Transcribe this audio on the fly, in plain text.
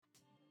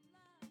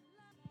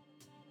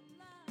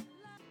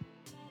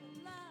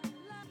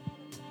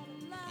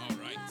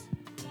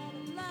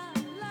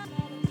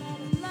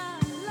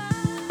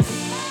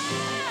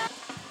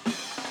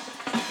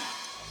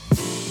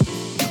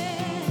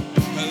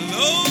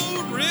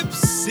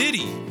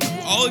City.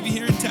 To all of you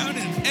here in town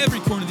and in every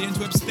corner of the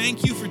interwebs,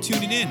 thank you for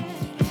tuning in.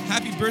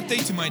 Happy birthday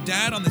to my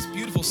dad on this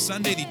beautiful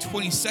Sunday, the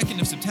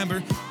 22nd of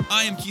September.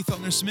 I am Keith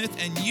Feltner Smith,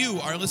 and you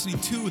are listening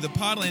to the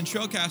Podland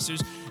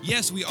Trailcasters.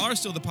 Yes, we are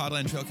still the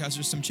Podland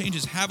Trailcasters. Some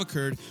changes have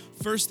occurred.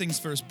 First things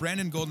first,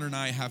 Brandon Goldner and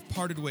I have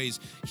parted ways.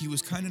 He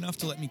was kind enough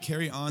to let me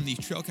carry on the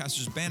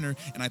Trailcasters banner,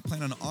 and I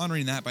plan on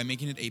honoring that by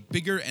making it a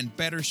bigger and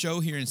better show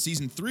here in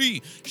Season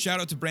 3. Shout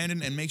out to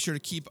Brandon, and make sure to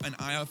keep an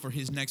eye out for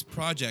his next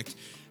project.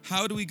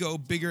 How do we go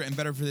bigger and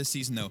better for this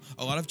season, though?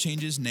 A lot of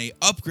changes, nay,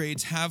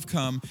 upgrades have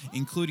come,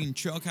 including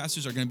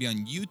Trailcasters are going to be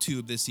on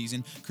YouTube this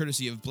season,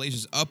 courtesy of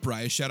Blazers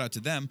Uprise. Shout out to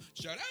them.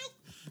 Shout out!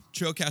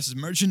 Trailcasters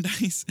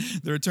merchandise,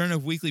 the return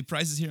of weekly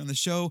prices here on the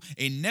show,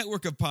 a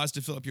network of pods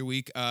to fill up your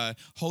week,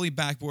 Holy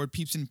Backboard,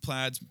 Peeps and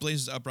Plaids,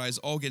 Blazers Uprise,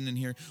 all getting in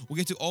here. We'll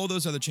get to all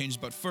those other changes,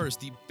 but first,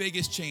 the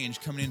biggest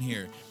change coming in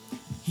here.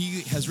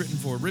 He has written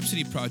for Rip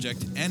City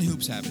Project and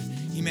Hoops Habit.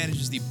 He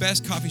manages the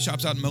best coffee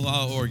shops out in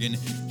Molalla, Oregon.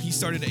 He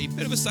started a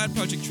bit of a side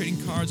project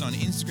trading cards on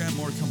Instagram.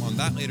 More to come on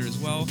that later as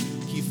well.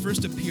 He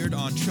first appeared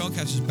on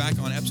Trailcasters back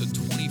on episode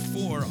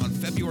 24 on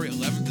February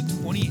 11th of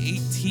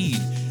 2018.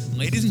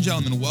 Ladies and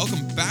gentlemen,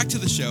 welcome back to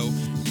the show,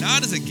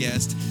 not as a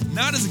guest,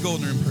 not as a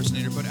Goldner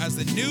impersonator, but as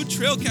the new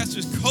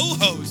Trailcasters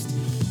co-host,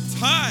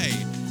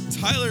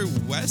 Tyler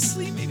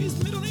Wesley, maybe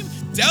his middle name?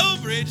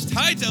 Delbridge.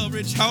 Ty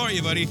Delbridge, how are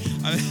you, buddy?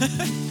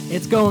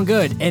 It's going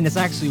good, and it's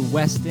actually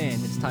Weston.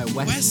 It's Ty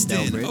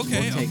Weston Delbridge.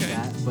 Okay, we'll take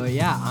that. But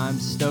yeah, I'm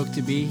stoked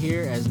to be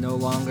here, as no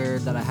longer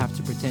that I have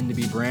to pretend to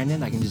be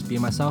Brandon. I can just be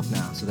myself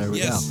now, so there we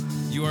go.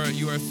 You are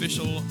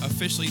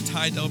officially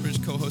Ty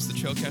Delbridge, co-host of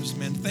the Trailcasters,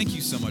 man. Thank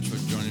you so much for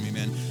joining me,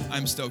 man.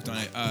 I'm stoked on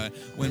it.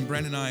 When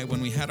Brandon and I,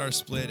 when we had our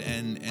split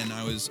and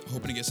I was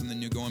hoping to get something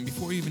new going,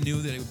 before we even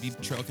knew that it would be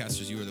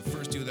Trailcasters, you were the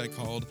first dude that I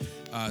called.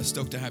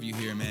 Stoked to have you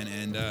here, man.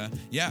 And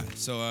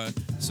so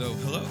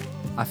hello.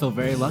 I feel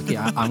very lucky.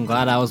 I'm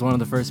glad I was one of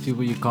the first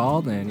people you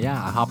called, and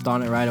yeah, I hopped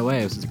on it right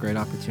away. It was just a great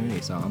opportunity,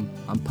 so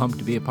I'm pumped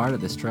to be a part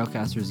of this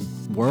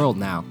Trailcasters world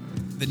now.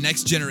 The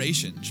next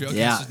generation.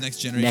 Trailcasters next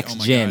generation. Next oh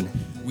my gen. God.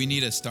 We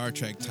need a Star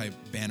Trek type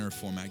banner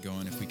format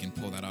going. If we can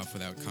pull that off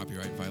without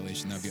copyright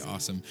violation, that'd be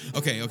awesome.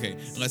 Okay.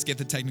 Let's get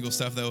the technical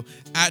stuff though.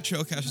 At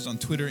Trailcasters on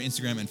Twitter,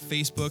 Instagram, and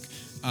Facebook.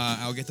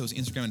 I'll get those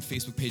Instagram and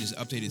Facebook pages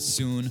updated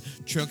soon.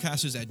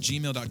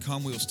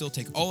 Trailcasters@gmail.com. We will still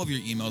take all of your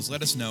emails.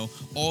 Let us know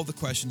all the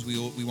questions.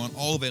 We want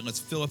all of it. Let's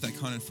fill up that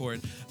content for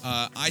it.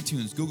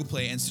 iTunes, Google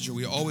Play, and Stitcher.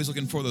 We're always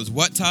looking for those.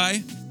 What,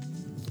 Ty?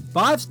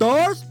 5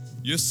 stars.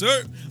 Yes,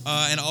 sir.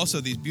 And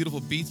also these beautiful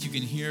beats you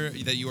can hear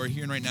that you are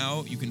hearing right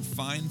now, you can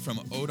find from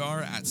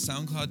Odar at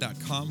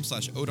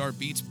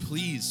soundcloud.com/OdarBeats.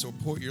 Please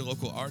support your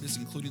local artists,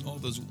 including all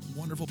those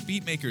wonderful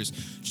beat makers.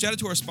 Shout out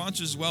to our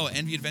sponsors as well,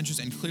 Envy Adventures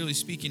and Clearly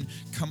Speaking,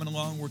 coming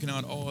along, working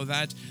on all of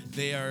that.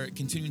 They are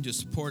continuing to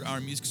support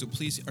our music, so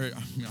please, or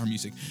our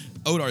music,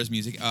 Odar's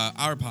music,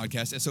 our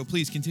podcast, so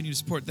please continue to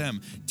support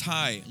them.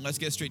 Ty, let's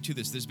get straight to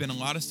this. There's been a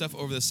lot of stuff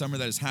over the summer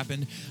that has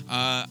happened.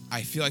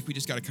 I feel like we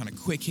just got to kind of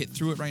quick hit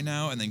through it right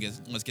now, and then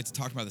let's get to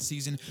talk about the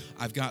season.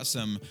 I've got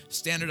some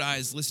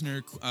standardized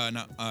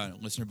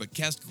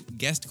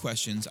guest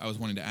questions I was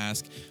wanting to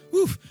ask.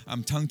 Whew,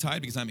 I'm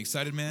tongue-tied because I'm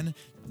excited, man.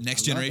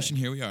 Next generation,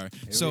 here we are.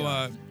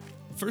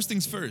 First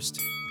things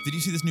first, did you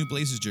see this new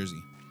Blazers jersey?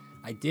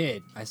 I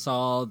did. I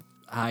saw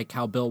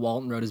how Bill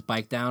Walton rode his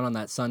bike down on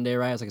that Sunday,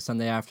 right? It was like a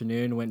Sunday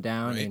afternoon, went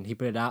down, and he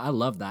put it out. I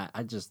love that.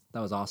 That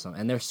was awesome.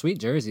 And they're sweet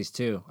jerseys,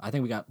 too. I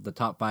think we got the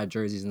top 5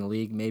 jerseys in the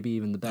league, maybe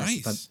even the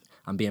best. Nice.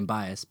 I'm being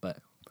biased, but...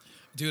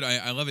 Dude,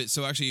 I love it.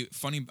 So actually,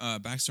 funny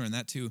backstory on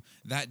that too.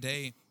 That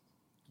day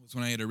was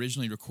when I had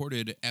originally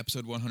recorded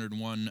episode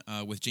 101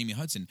 with Jamie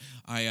Hudson.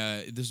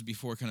 This was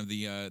before kind of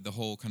the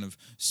whole kind of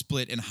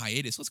split and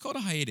hiatus. Let's call it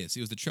a hiatus. It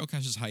was the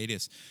Trailcasters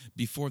hiatus.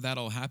 Before that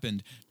all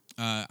happened,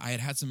 I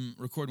had some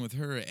recording with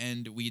her,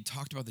 and we had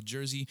talked about the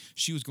jersey.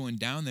 She was going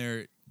down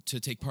there to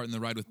take part in the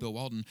ride with Bill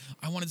Walton.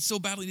 I wanted so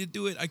badly to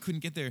do it. I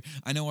couldn't get there.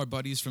 I know our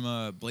buddies from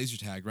Blazer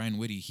Tag, Ryan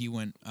Whitty, he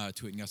went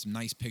to it and got some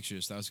nice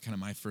pictures. That was kind of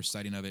my first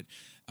sighting of it.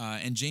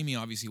 And Jamie,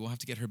 obviously, we'll have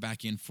to get her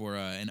back in for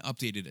an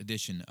updated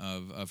edition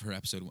of her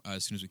episode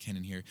as soon as we can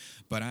in here.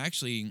 But I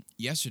actually,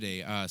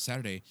 yesterday,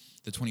 Saturday,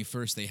 the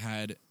 21st, they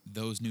had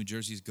those new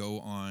jerseys go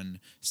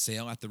on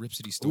sale at the Rip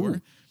City store.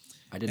 Ooh,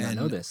 I did not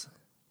know this.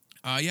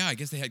 Yeah, I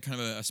guess they had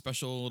kind of a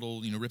special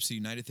little, Rip City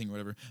United thing or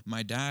whatever.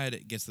 My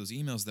dad gets those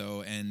emails,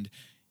 though, and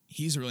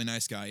he's a really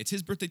nice guy. It's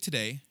his birthday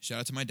today. Shout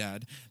out to my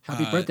dad.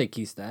 Happy birthday,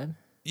 Keith's dad.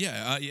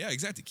 Yeah,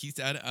 exactly. Keith's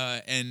dad.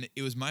 And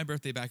it was my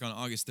birthday back on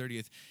August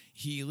 30th.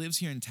 He lives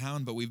here in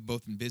town, but we've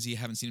both been busy,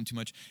 haven't seen him too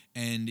much.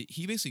 And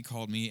he basically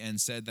called me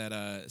and said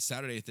that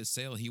Saturday at this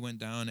sale, he went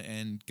down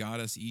and got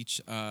us each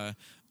a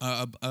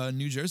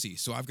new jersey.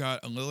 So I've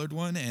got a Lillard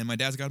one, and my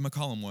dad's got a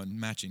McCollum one,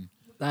 matching.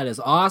 That is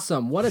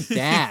awesome. What a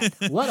dad.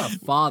 What a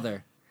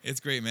father. It's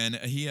great, man.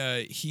 He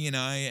and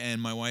I and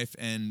my wife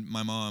and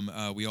my mom,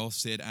 we all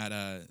sit at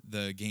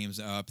the games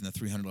up in the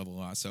 300 level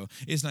lot. So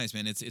it's nice,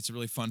 man. It's a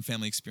really fun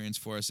family experience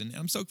for us. And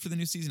I'm stoked for the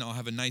new season. I'll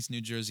have a nice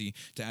new jersey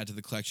to add to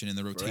the collection and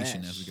the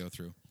rotation as we go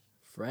through.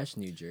 Fresh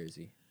New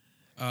Jersey.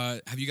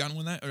 Have you gotten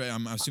one that? Or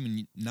I'm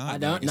assuming not. I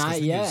though, don't. guess, 'cause I Not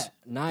think yet.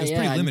 It Not was yet.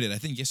 pretty limited. I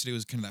think yesterday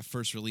was kind of that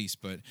first release,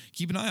 but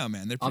keep an eye out,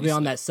 man. They're I'll pretty be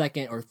on slick. that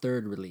second or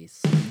third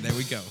release. There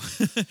we go.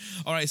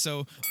 All right,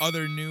 so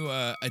other new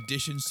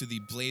additions to the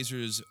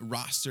Blazers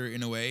roster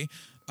in a way.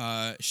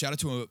 Shout out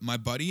to my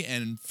buddy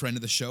and friend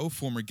of the show,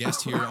 former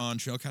guest here on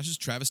Trailcasters,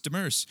 Travis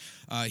Demers.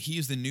 He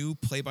is the new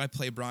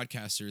play-by-play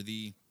broadcaster,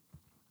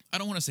 I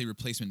don't want to say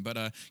replacement,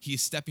 but he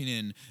is stepping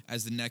in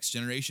as the next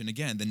generation.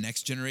 Again, the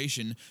next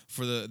generation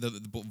for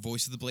the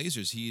voice of the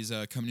Blazers. He's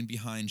coming in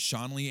behind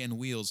Sean Lee and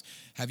Wheels.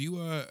 Have you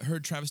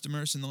heard Travis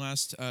Demers in the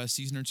last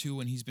season or two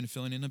when he's been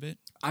filling in a bit?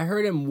 I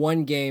heard him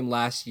one game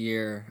last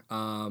year,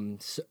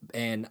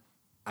 and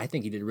I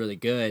think he did really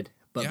good.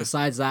 But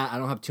besides that, I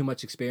don't have too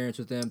much experience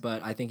with him,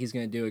 but I think he's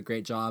going to do a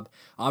great job.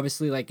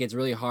 Obviously, it's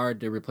really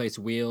hard to replace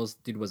Wheels.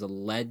 Dude was a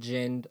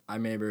legend. I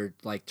remember,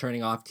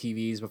 turning off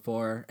TVs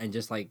before and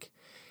just, and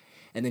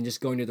then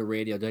just going to the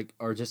radio,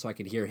 or just so I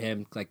could hear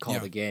him, call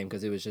the game,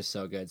 because it was just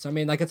so good. So, I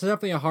mean, it's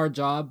definitely a hard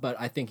job, but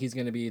I think he's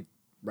going to be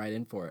right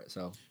in for it.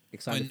 So,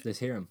 excited to just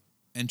hear him.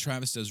 And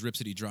Travis does Rip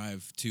City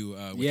Drive too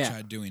with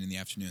Chad Doing in the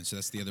afternoon. So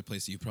that's the other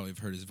place that you probably have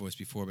heard his voice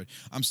before. But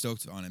I'm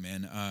stoked on it,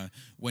 man.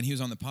 When he was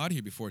on the pod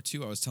here before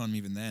too, I was telling him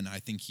even then, I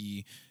think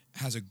he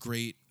has a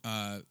great,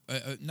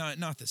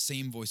 not the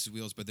same voice as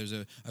Wheels, but there's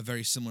a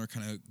very similar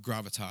kind of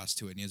gravitas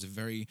to it. And he has a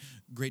very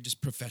great just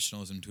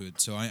professionalism to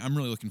it. So I'm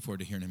really looking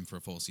forward to hearing him for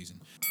a full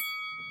season.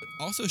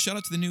 Also, shout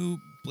out to the new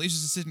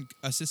Blazers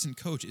assistant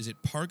coach. Is it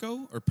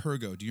Pargo or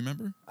Pergo? Do you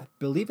remember? I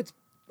believe it's...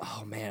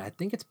 Oh, man, I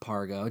think it's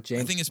Pargo.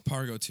 James... I think it's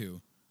Pargo,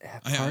 too.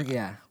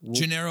 Yeah.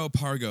 Gennaro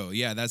Pargo.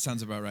 Yeah, that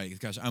sounds about right.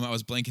 Gosh, I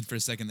was blanking for a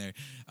second there.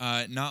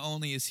 Not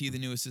only is he the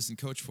new assistant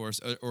coach for us,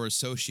 or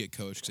associate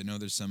coach, because I know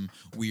there's some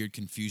weird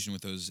confusion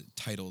with those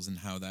titles and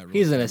how that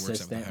He's an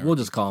assistant. We'll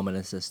just call him an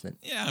assistant.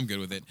 Yeah, I'm good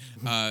with it.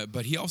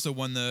 But he also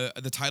won the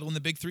title in the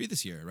Big Three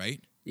this year,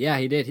 right? Yeah,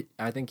 he did.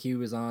 I think he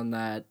was on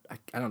that.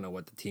 I don't know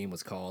what the team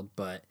was called,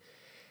 but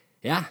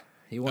yeah.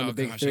 He won the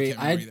Big Three.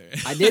 I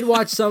did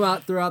watch some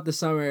out throughout the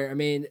summer. I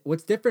mean,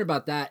 what's different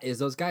about that is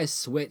those guys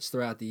switch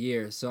throughout the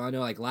year. So I know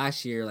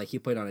last year, he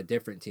played on a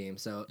different team.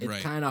 So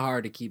it's kind of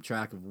hard to keep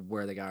track of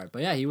where they are.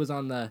 But yeah, he was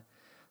on the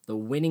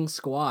winning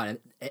squad.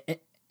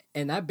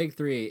 And that Big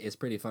Three is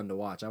pretty fun to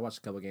watch. I watched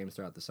a couple games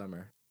throughout the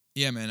summer.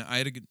 Yeah, man. I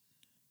had a good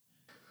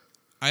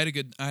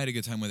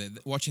time with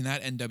it. Watching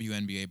that and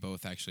WNBA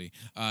both, actually.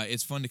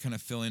 It's fun to kind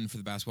of fill in for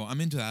the basketball.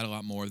 I'm into that a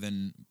lot more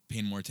than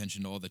paying more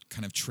attention to all the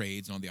kind of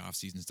trades and all the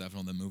off-season stuff and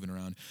all the moving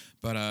around.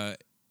 But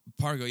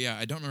Pargo, yeah,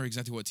 I don't remember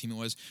exactly what team it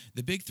was.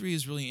 The Big Three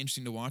is really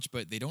interesting to watch,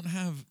 but they don't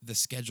have the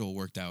schedule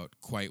worked out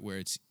quite where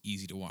it's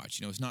easy to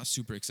watch. It's not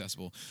super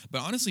accessible.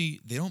 But honestly,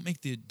 they don't make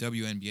the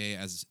WNBA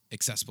as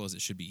accessible as it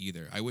should be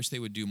either. I wish they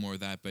would do more of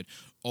that, but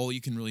all you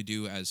can really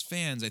do as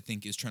fans, I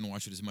think, is trying to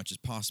watch it as much as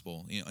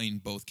possible in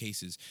both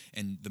cases.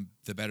 And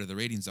the better the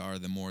ratings are,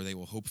 the more they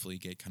will hopefully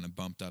get kind of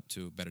bumped up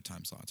to better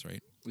time slots,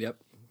 right? Yep,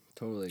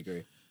 totally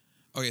agree.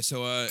 Okay,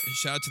 so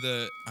shout out to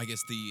the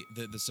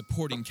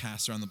supporting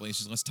cast around the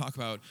Blazers. Let's talk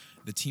about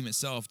the team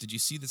itself. Did you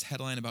see this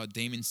headline about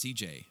Damon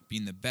CJ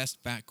being the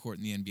best backcourt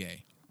in the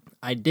NBA?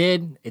 I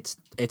did. It's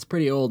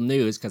pretty old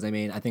news because I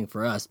think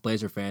for us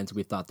Blazer fans,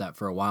 we've thought that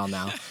for a while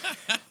now.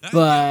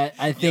 But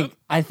I think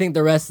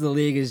the rest of the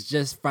league is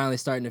just finally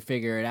starting to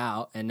figure it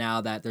out. And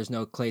now that there's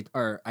no Klay,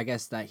 or I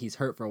guess that he's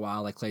hurt for a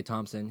while, like Klay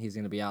Thompson, he's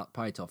going to be out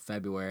probably till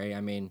February.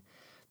 I mean,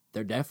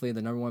 they're definitely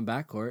the number one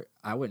backcourt.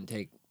 I wouldn't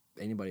take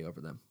anybody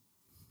over them.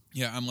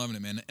 Yeah, I'm loving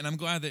it, man. And I'm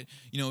glad that,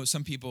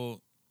 some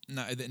people,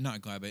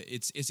 not glad, but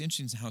it's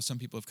interesting how some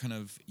people have kind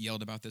of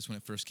yelled about this when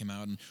it first came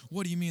out. And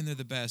what do you mean they're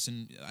the best?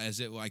 And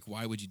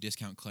why would you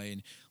discount Klay?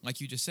 And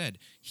like you just said,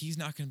 he's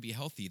not going to be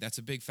healthy. That's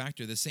a big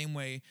factor. The same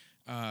way,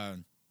 I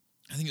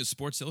think it was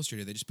Sports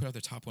Illustrated, they just put out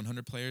their top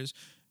 100 players.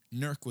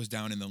 Nurk was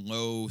down in the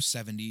low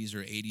 70s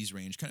or 80s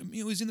range. Kind of,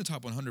 he was in the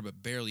top 100,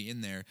 but barely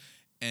in there.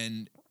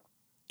 And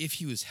if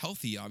he was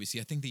healthy,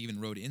 obviously, I think they even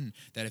wrote in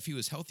that if he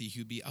was healthy, he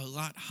would be a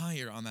lot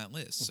higher on that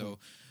list. Mm-hmm. So,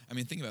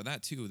 think about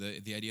that, too.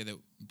 The idea that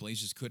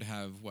Blazers could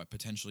have,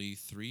 potentially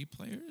 3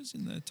 players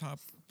in the top...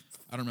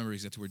 I don't remember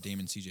exactly where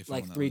Damon CJ fell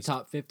on that 3 list.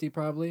 Top 50,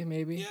 probably,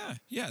 maybe?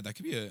 Yeah, that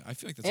could be I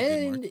feel like that's a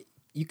good mark. And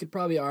you could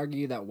probably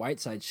argue that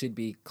Whiteside should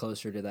be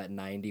closer to that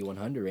 90,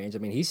 100 range.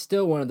 He's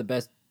still one of the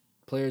best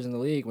players in the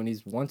league when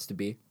he wants to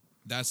be.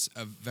 That's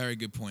a very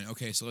good point.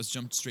 Okay, so let's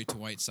jump straight to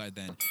Whiteside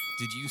then.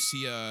 Did you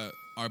see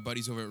our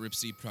buddies over at Rip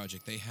City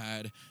Project? They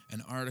had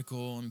an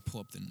article. Let me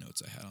pull up the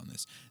notes I had on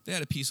this. They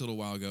had a piece a little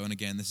while ago, and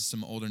again, this is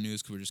some older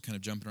news because we're just kind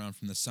of jumping around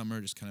from the summer,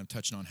 just kind of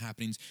touching on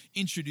happenings,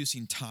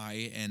 introducing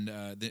Ty and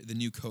the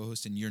new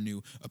co-host and your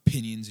new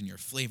opinions and your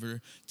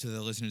flavor to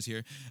the listeners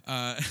here.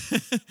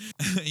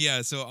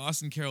 Yeah, so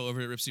Austin Carroll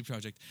over at Rip City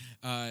Project,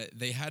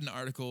 they had an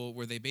article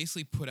where they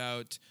basically put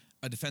out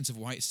a defensive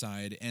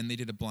Whiteside, and they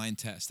did a blind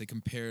test. They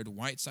compared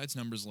Whiteside's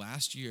numbers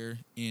last year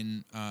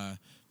in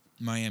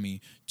Miami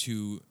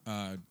to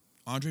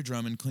Andre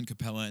Drummond, Clint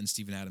Capella, and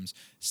Steven Adams.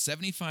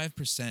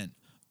 75%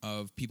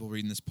 of people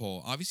reading this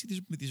poll. Obviously,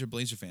 these are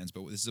Blazer fans,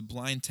 but this is a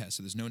blind test,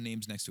 so there's no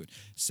names next to it.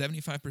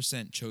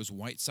 75% chose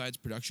Whiteside's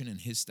production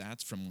and his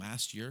stats from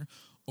last year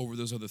over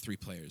those other three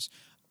players.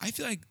 I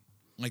feel like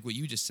what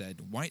you just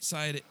said,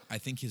 Whiteside, I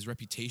think his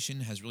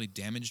reputation has really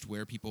damaged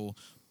where people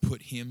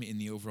put him in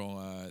the overall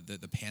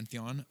the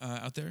pantheon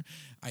out there.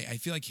 I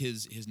feel like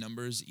his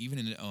numbers, even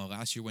in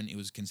last year when it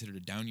was considered a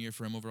down year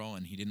for him overall,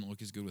 and he didn't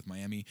look as good with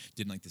Miami,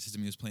 didn't like the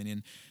system he was playing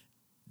in.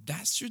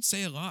 That should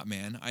say a lot,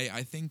 man.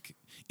 I think,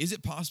 is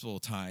it possible,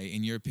 Ty,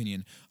 in your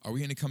opinion, are we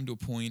going to come to a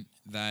point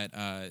that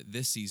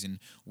this season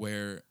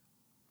where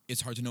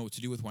it's hard to know what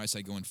to do with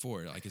Whiteside going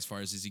forward? Like, as far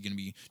as, is he going to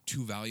be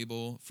too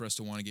valuable for us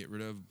to want to get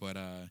rid of? But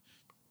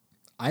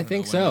I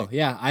think so.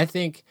 Yeah,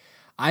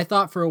 I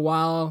thought for a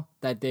while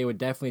that they would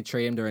definitely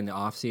trade him during the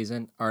off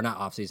season, or not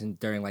off season,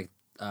 during like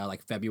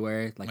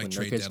February, like when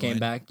Nurkic came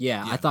back.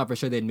 Yeah, I thought for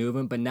sure they'd move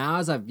him. But now,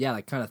 as I've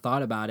kind of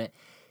thought about it,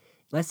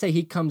 let's say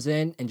he comes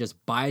in and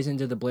just buys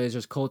into the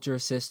Blazers culture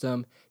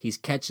system. He's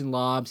catching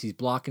lobs, he's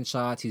blocking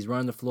shots, he's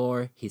running the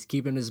floor, he's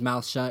keeping his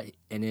mouth shut,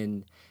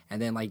 and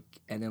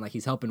then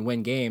he's helping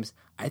win games.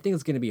 I think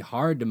it's going to be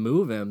hard to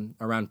move him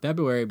around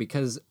February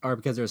because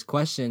there's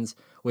questions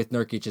with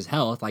Nurkic's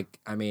health. Like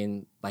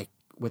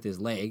with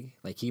his leg,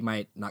 like he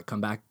might not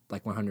come back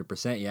like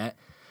 100% yet.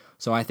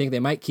 So I think they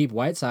might keep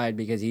Whiteside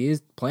because he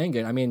is playing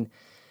good. I mean,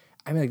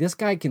 like this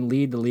guy can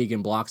lead the league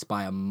in blocks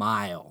by a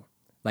mile.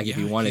 Like if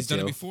he wanted to. He's done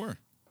it before.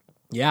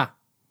 Yeah.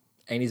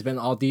 And he's been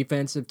all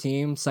defensive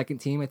team, second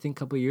team, I think a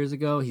couple of years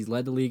ago. He's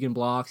led the league in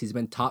blocks. He's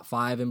been top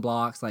 5 in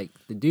blocks. Like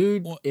the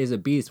dude is a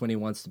beast when he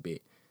wants to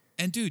be.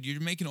 And dude, you're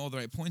making all the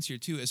right points here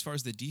too. As far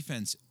as the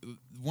defense,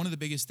 one of the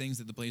biggest things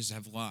that the Blazers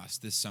have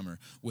lost this summer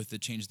with the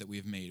changes that we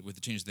have made, with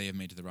the changes they have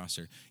made to the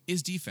roster,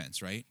 is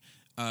defense, right?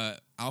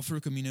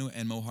 Al-Farouq Aminu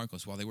and Mo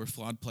Harkless, while they were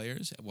flawed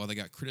players, while they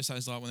got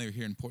criticized a lot when they were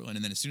here in Portland,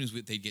 and then as soon as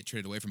they get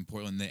traded away from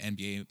Portland, the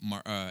NBA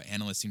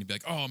analysts seem to be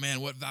like, oh man,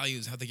 what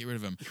values, how'd they get rid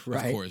of him?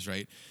 Right. Of course,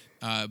 right?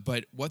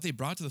 But what they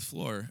brought to the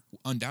floor,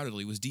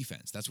 undoubtedly, was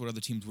defense. That's what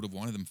other teams would have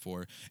wanted them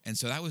for. And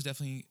so that was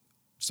definitely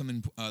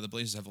something the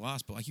Blazers have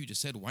lost. But like you just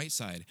said,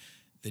 Whiteside,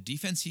 the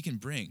defense he can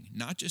bring,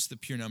 not just the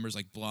pure numbers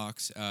like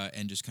blocks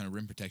and just kind of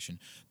rim protection,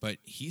 but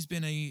he's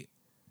been a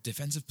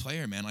defensive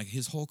player, man, like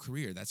his whole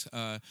career. That's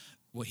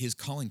what his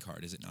calling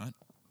card, is it not?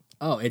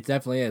 Oh, it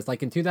definitely is.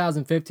 Like in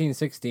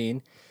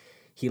 2015-16,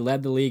 he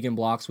led the league in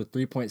blocks with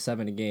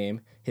 3.7 a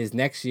game. His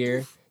next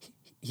year,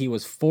 he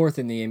was 4th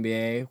in the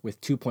NBA with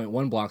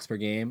 2.1 blocks per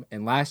game.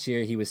 And last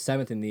year, he was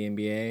 7th in the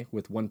NBA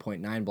with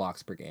 1.9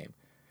 blocks per game.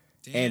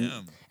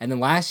 Damn. And then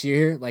last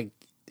year,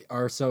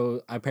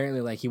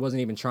 apparently he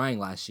wasn't even trying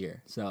last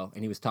year.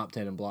 And he was top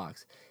 10 in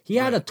blocks. He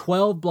had a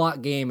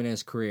 12-block game in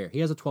his career.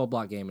 He has a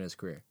 12-block game in his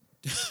career.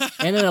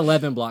 And an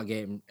 11-block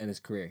game in his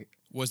career.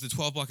 Was the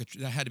 12 block,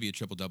 that had to be a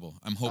triple-double.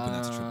 I'm hoping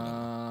that's a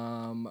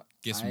triple-double.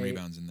 Get some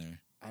rebounds in there.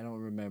 I don't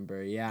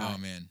remember, yeah. Oh,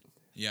 man.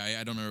 Yeah,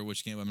 I don't remember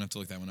which game. I'm going to have to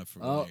look that one up for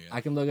later.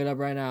 I can look it up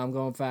right now. I'm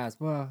going fast.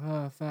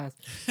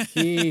 Fast.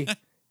 He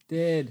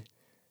did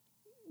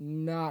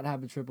not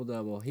have a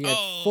triple-double. He had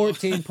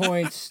 14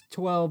 points,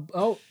 12...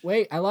 Oh,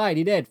 wait, I lied.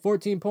 He did.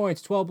 14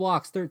 points, 12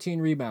 blocks,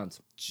 13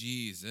 rebounds.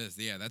 Jesus.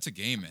 Yeah, that's a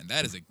game, man.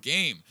 That is a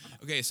game.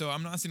 Okay, so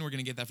I'm not saying we're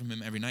going to get that from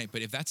him every night,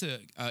 but if that's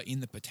in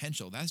the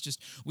potential, that's just...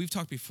 We've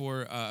talked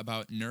before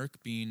about Nurk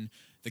being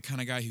the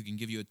kind of guy who can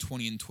give you a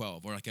 20 and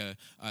 12 or like a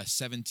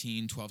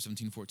 17, 12,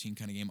 17, 14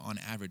 kind of game on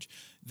average.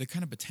 The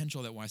kind of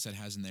potential that Whiteside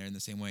has in there in the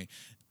same way.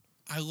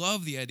 I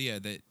love the idea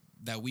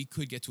that we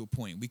could get to a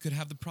point. We could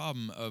have the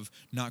problem of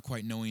not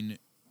quite knowing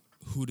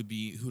who to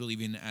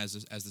leave in as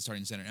the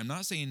starting center. I'm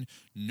not saying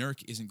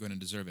Nurk isn't going to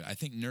deserve it. I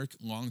think Nurk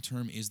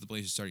long-term is the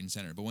Blazers starting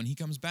center. But when he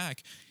comes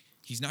back,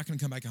 he's not going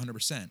to come back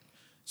 100%.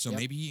 So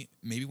maybe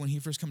when he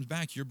first comes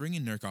back, you're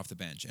bringing Nurk off the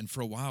bench. And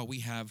for a while, we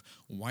have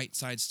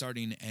Whiteside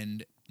starting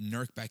and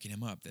Nurk backing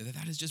him up.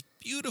 That is just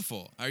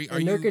beautiful.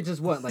 Nurkic is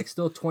what, like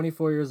still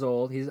 24 years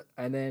old.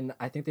 And then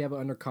I think they have him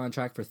under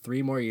contract for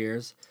 3 more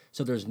years.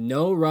 So there's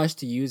no rush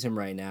to use him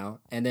right now.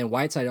 And then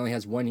Whiteside only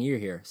has 1 year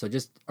here. So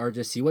just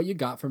see what you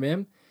got from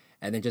him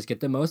and then just get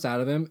the most out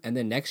of him. And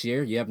then next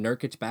year you have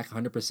Nurkic back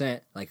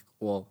 100%.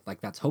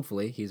 That's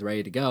hopefully he's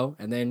ready to go.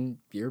 And then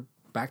you're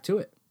back to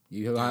it.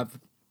 You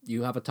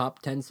have a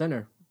top 10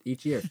 center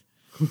each year.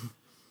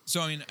 So,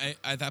 I mean,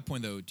 at that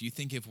point, though, do you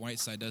think if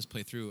Whiteside does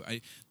play through,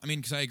 I mean,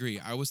 because I agree.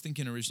 I was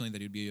thinking originally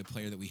that he'd be a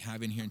player that we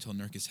have in here until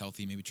Nurk is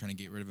healthy, maybe trying to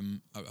get rid of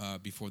him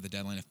before the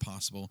deadline if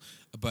possible.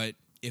 But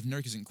if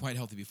Nurk isn't quite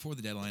healthy before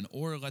the deadline,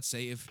 or let's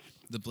say if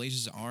the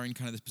Blazers are in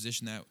kind of this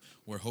position that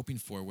we're hoping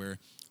for, where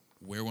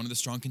we're one of the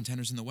strong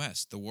contenders in the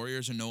West. The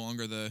Warriors are no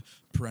longer the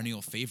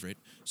perennial favorite,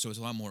 so it's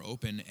a lot more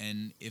open.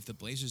 And if the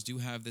Blazers do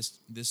have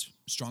this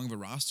strong of a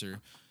roster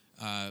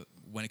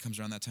when it comes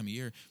around that time of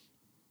year,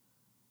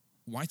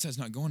 Whiteside's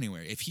not going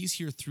anywhere. If he's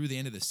here through the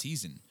end of the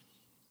season,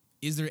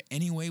 is there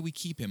any way we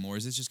keep him, or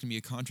is this just going to be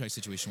a contract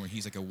situation where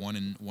he's like a one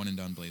and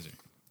done Blazer?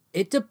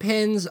 It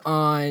depends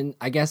on,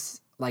 I guess,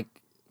 for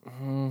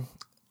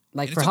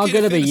how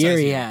good of a year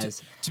he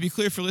has. To be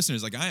clear for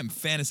listeners, I am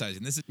fantasizing.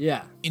 This is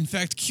yeah. In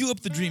fact, cue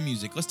up the dream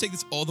music. Let's take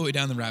this all the way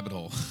down the rabbit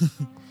hole.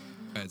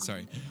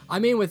 Sorry. I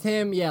mean, with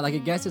him, yeah, like I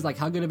guess it's like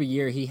how good of a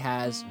year he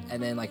has,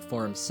 and then like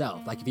for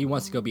himself, like if he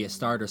wants to go be a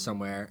starter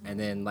somewhere, and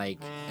then like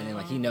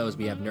he knows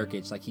we have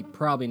Nurkic, like he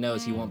probably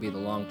knows he won't be the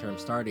long-term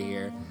starter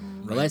here.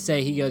 But let's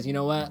say he goes, you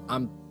know what,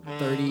 I'm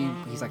 30,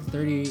 he's like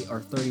 30 or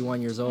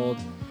 31 years old.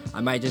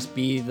 I might just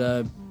be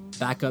the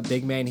backup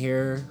big man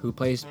here who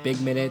plays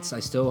big minutes. I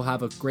still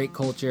have a great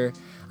culture.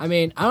 I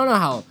mean, I don't know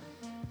how.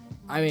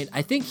 I mean,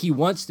 I think he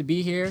wants to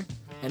be here,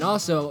 and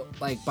also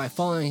like by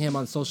following him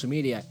on social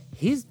media,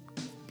 he's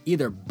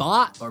either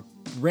bought or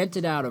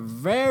rented out a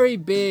very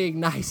big,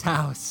 nice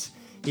house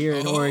here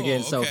in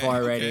Oregon so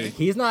far already. Okay.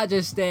 He's not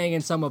just staying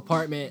in some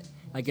apartment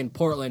like in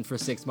Portland for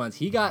 6 months.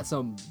 He got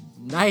some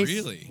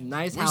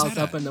nice house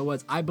up in the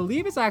woods. I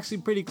believe it's actually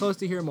pretty close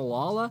to here in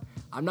Molalla.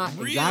 I'm not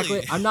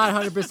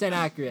 100%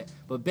 accurate,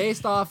 but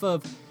based off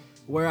of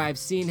where I've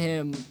seen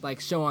him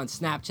like show on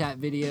Snapchat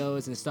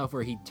videos and stuff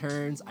where he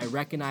turns, I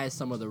recognize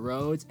some of the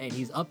roads, and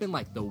he's up in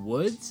like the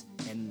woods,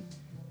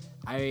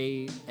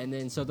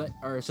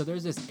 so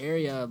there's this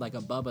area like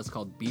above us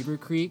called Beaver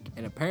Creek,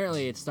 and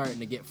apparently it's starting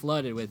to get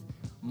flooded with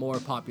more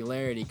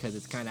popularity because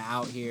it's kind of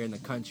out here in the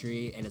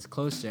country and it's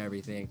close to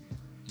everything.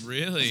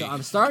 Really? So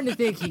I'm starting to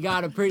think he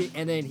got a pretty,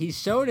 and then he's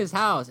showing his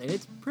house, and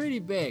it's pretty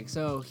big.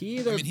 So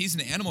he's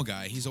an animal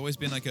guy. He's always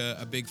been like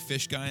a big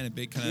fish guy and a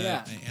big kind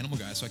of animal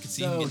guy. So I could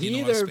see him getting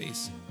in a lot of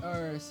space.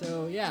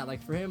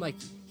 Like for him, like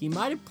he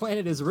might have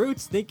planted his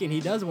roots thinking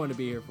he does want to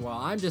be here for a while.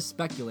 I'm just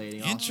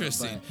speculating.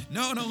 Interesting.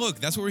 No, look,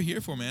 that's what we're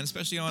here for, man.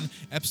 Especially on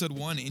episode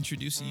 1,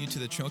 introducing you to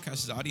the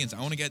Trailcasters audience.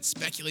 I want to get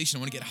speculation. I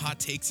want to get hot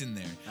takes in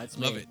there.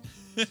 Love it.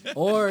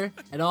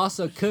 And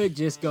also could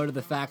just go to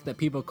the fact that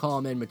people call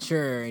him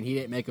immature and he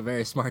didn't make a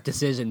very smart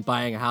decision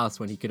buying a house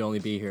when he could only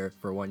be here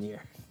for 1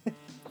 year.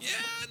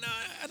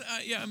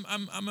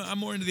 I'm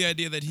more into the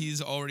idea that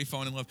he's already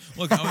fallen in love.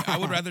 Look, I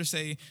would rather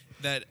say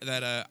that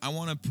I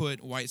want to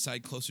put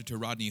Whiteside closer to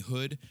Rodney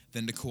Hood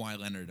than to Kawhi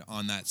Leonard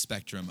on that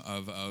spectrum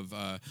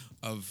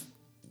of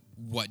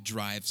what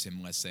drives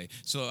him, let's say.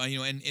 So,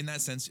 and in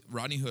that sense,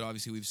 Rodney Hood,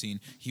 obviously, we've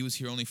seen, he was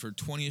here only for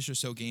 20-ish or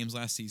so games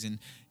last season,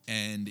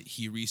 and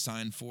he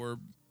re-signed for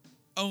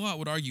a lot,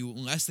 would argue,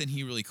 less than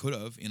he really could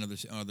have in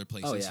other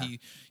places. Oh, yeah.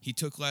 He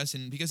took less,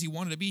 and because he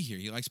wanted to be here.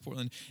 He likes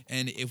Portland.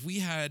 And if we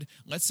had,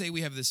 let's say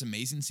we have this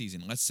amazing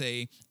season. Let's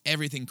say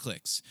everything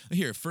clicks.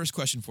 Here, first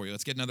question for you.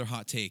 Let's get another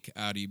hot take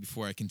out of you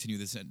before I continue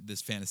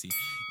this fantasy.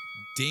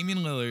 Damian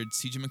Lillard,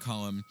 CJ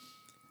McCollum,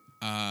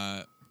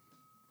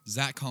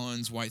 Zach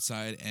Collins,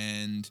 Whiteside,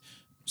 and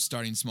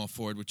starting small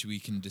forward, which we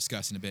can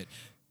discuss in a bit.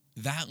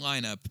 That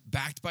lineup,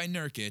 backed by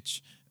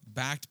Nurkic,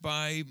 backed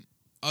by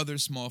other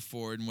small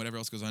forward and whatever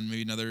else goes on,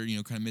 maybe another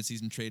kind of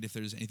midseason trade if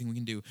there's anything we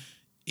can do.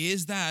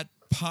 Is that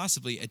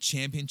possibly a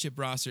championship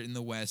roster in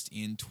the West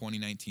in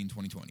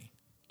 2019-2020?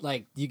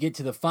 Like, you get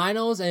to the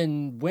finals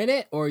and win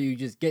it, or you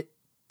just get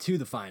to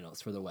the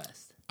finals for the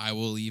West? I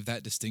will leave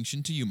that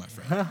distinction to you, my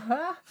friend.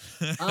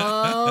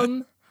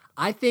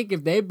 I think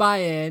if they buy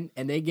in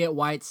and they get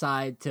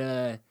Whiteside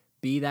to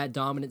be that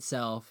dominant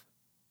self,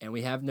 and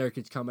we have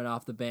Nurkic coming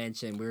off the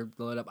bench and we're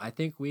loaded up, I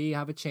think we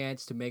have a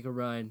chance to make a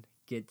run.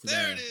 Get to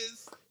there. There it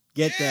is.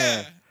 Get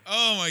there.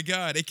 Oh my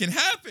God, it can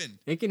happen.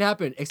 It can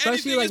happen,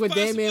 especially like with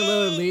Damian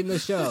Lillard leading the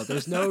show.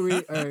 There's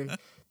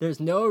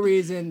no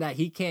reason that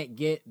he can't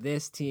get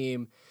this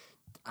team.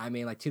 I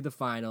mean, like to the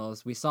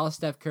finals. We saw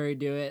Steph Curry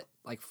do it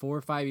like 4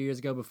 or 5 years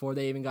ago before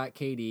they even got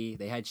KD.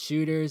 They had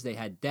shooters. They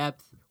had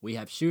depth. We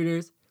have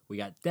shooters. We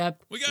got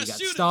depth. We got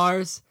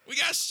stars. We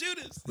got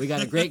shooters. We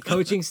got a great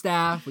coaching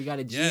staff. We got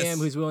a GM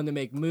who's willing to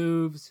make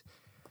moves.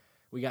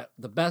 We got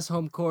the best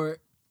home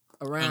court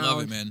around. I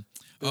love it, man.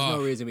 There's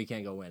no reason we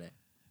can't go win it.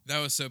 That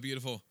was so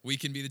beautiful. We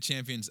can be the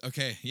champions.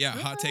 Okay, yeah,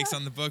 hot takes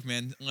on the book,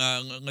 man.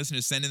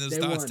 Listeners, send in those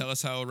thoughts. Tell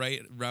us how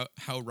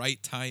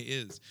right Ty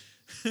is.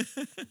 You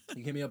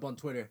can hit me up on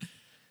Twitter.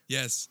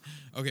 Yes.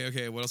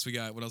 Okay. What else we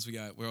got? Where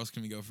else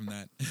can we go from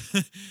that?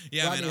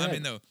 Yeah, Rodney man, I'm Hood.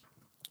 in though.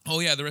 Oh,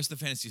 yeah, the rest of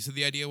the fantasy. So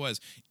the idea was,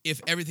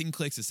 if everything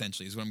clicks,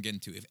 essentially, is what I'm getting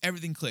to. If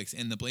everything clicks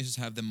and the Blazers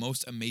have the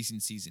most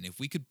amazing season,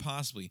 if we could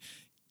possibly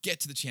get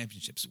to the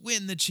championships,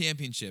 win the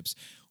championships,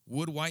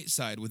 would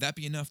that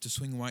be enough to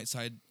swing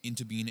Whiteside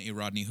into being a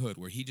Rodney Hood,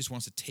 where he just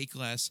wants to take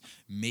less,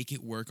 make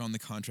it work on the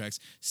contracts,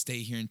 stay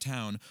here in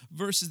town,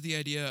 versus the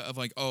idea of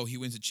like, oh, he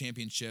wins a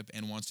championship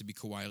and wants to be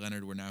Kawhi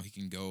Leonard, where now he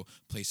can go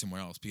play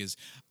somewhere else? Because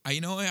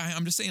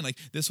I'm just saying, like,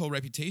 this whole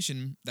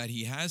reputation that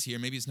he has here,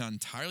 maybe it's not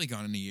entirely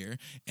gone in a year.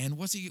 And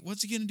what's he going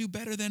to do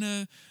better than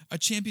a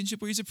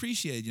championship where he's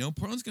appreciated?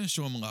 Portland's going to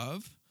show him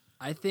love.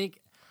 I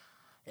think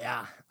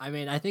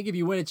if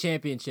you win a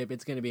championship,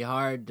 it's going to be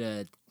hard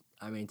to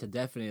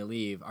definitely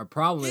leave. Our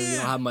problem is we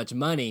don't have much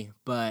money,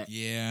 but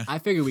I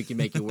figure we can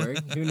make it work.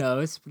 Who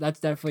knows? That's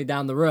definitely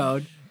down the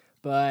road.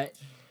 But,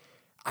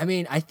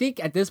 I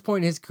think at this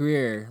point in his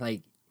career,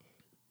 like,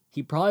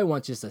 he probably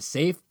wants just a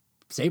safe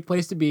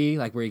place to be,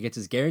 like, where he gets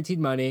his guaranteed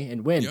money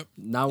and win. Yep.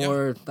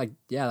 More,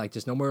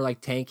 just no more, like,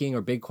 tanking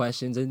or big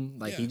questions.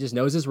 And, like, he just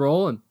knows his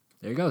role, and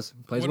There he goes.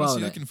 Plays what well else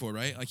in is he it. looking for,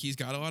 right? Like, he's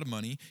got a lot of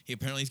money.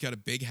 He's got a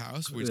big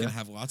house where he's going to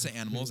have lots of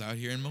animals out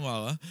here in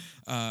Malala.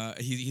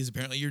 He's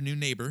apparently your new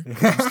neighbor.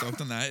 I'm stoked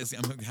on that.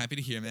 I'm happy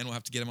to hear, man. We'll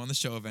have to get him on the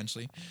show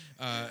eventually.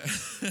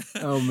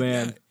 Oh,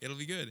 man. Yeah, it'll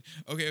be good.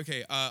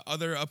 Okay.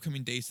 Other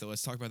upcoming dates, though.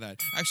 Let's talk about that.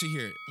 Actually,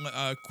 here,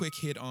 quick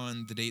hit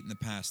on the date in the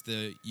past.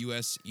 The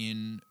U.S.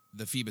 in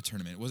the FIBA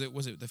tournament. Was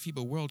it the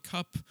FIBA World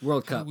Cup?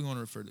 World How Cup. do we want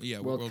to refer to? Yeah,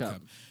 World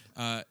Cup.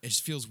 It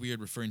just feels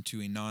weird referring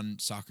to a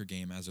non-soccer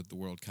game as of the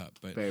World Cup,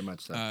 but Very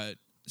much so.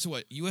 So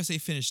what? USA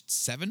finished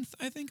 7th,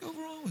 I think,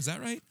 overall. Is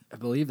that right? I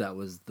believe that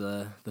was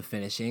the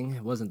finishing.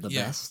 It wasn't the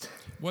best.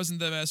 Wasn't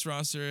the best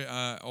roster.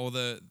 All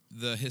the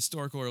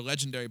historical or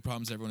legendary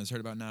problems everyone has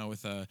heard about now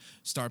with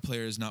star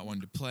players not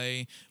wanting to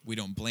play. We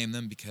don't blame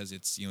them because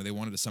it's they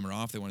wanted a summer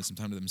off. They wanted some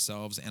time to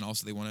themselves, and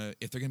also they want to,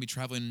 if they're going to be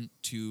traveling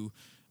to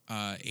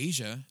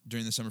Asia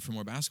during the summer for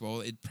more basketball,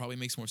 it probably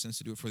makes more sense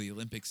to do it for the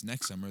Olympics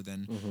next summer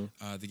than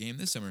the game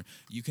this summer.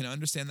 You can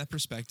understand that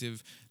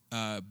perspective,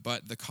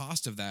 but the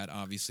cost of that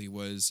obviously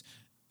was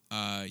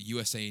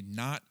USA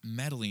not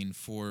meddling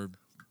for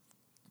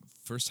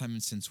first time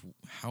since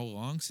how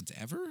long? Since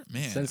ever?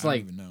 Man, Since I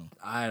don't even know.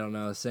 I don't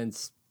know,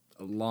 since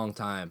a long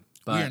time.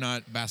 We But are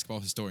not basketball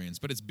historians,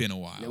 but it's been a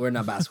while. we're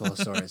not basketball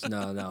historians.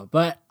 No.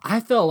 But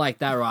I feel like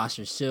that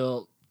roster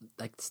still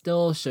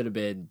should have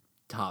been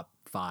top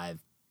 5,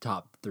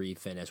 top 3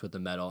 finish with the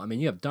medal. I mean,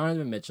 you have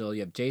Donovan Mitchell,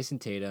 you have Jason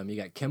Tatum, you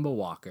got Kemba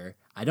Walker.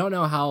 I don't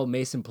know how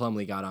Mason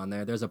Plumlee got on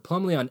there. There's a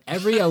Plumlee on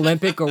every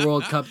Olympic or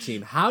World Cup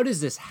team. How does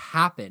this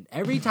happen?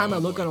 Every time I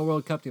look on a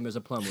World Cup team, there's a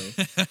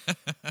Plumlee.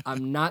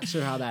 I'm not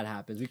sure how that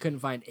happens. We couldn't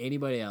find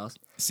anybody else.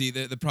 See,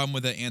 the problem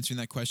with answering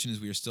that question is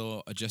we are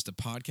still just a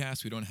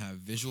podcast. We don't have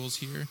visuals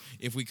here.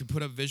 If we could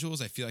put up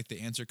visuals, I feel like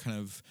the answer kind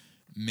of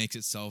makes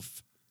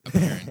itself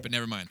apparent. But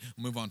never mind.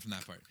 We'll move on from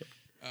that part.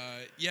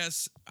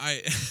 Yes,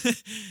 I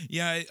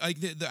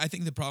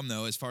think the problem,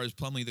 though, as far as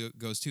Plumlee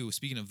goes, too,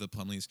 speaking of the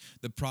Plumlees,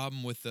 the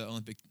problem with the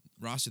Olympic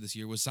roster this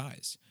year was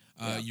size.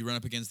 You run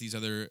up against these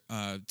other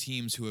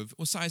teams who have,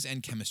 size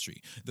and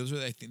chemistry. Those are,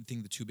 I think,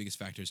 the 2 biggest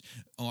factors.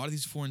 A lot of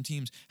these foreign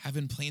teams have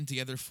been playing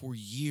together for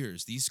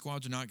years. These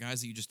squads are not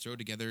guys that you just throw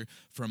together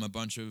from a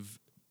bunch of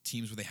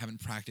teams where they haven't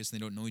practiced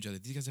and they don't know each other.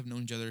 These guys have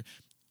known each other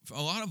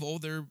a lot of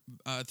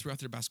throughout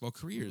their basketball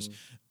careers.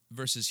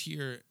 Versus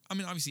here, I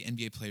mean, obviously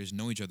NBA players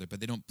know each other, but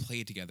they don't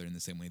play together in the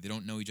same way. They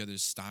don't know each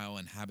other's style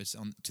and habits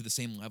to the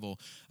same level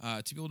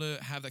to be able to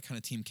have that kind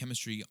of team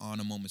chemistry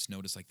on a moment's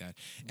notice like that.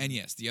 And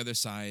yes, the other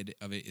side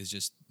of it is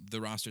just the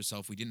roster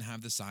itself. We didn't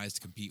have the size to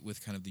compete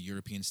with kind of the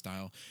European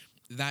style.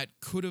 That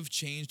could have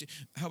changed.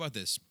 How about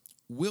this?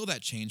 Will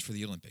that change for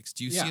the Olympics?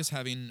 Do you see us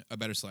having a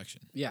better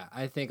selection? Yeah,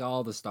 I think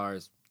all the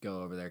stars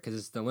go over there because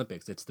it's the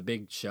Olympics. It's the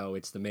big show.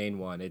 It's the main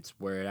one. It's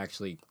where it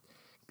actually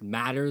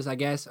matters, I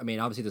guess. I mean,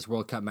 obviously this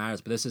World Cup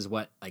matters, but this is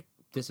what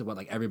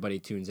everybody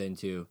tunes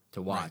into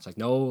to watch. Right. Like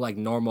no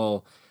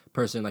normal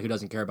person who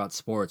doesn't care about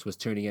sports was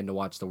tuning in to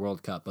watch the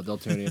World Cup, but they'll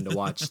tune in to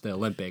watch the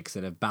Olympics,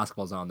 and if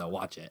basketball's on, they'll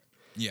watch it.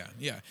 Yeah.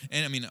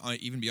 And I mean,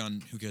 even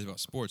beyond who cares about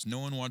sports, no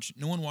one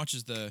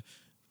watches the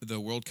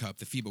World Cup,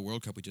 the FIBA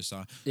World Cup we just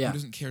saw, who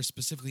doesn't care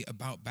specifically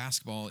about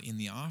basketball in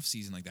the off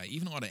season like that.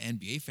 Even a lot of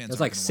NBA fans. It's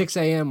like 6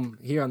 a.m.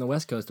 here on the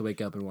West Coast to wake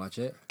up and watch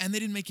it. And they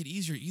didn't make it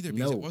easier either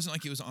because it wasn't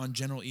like it was on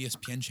general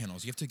ESPN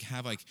channels. You have to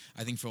have I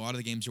think for a lot of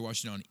the games you're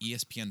watching on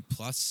ESPN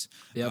Plus,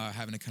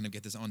 having to kind of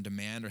get this on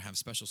demand or have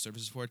special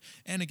services for it.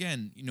 And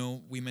again,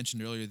 we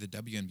mentioned earlier the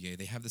WNBA,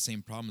 they have the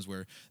same problems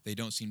where they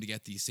don't seem to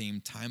get the same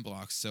time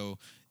blocks. So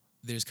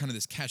there's kind of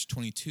this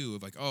catch-22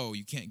 of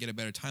you can't get a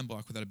better time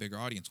block without a bigger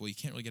audience. Well, you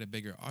can't really get a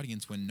bigger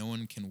audience when no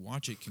one can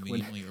watch it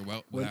conveniently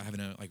without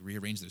having to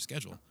rearrange their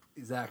schedule.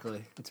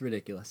 Exactly. It's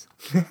ridiculous.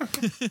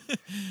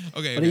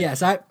 Okay. But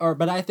yes, I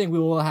think we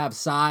will have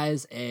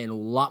size and a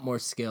lot more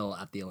skill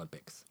at the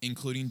Olympics.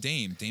 Including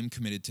Dame. Dame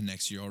committed to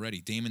next year already.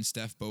 Dame and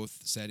Steph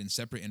both said in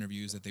separate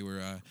interviews that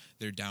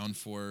they're down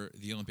for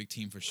the Olympic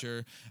team for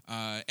sure.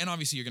 And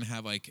obviously you're going to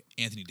have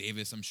Anthony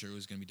Davis, I'm sure,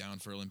 who's going to be down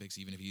for Olympics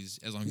even if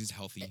as long as he's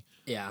healthy.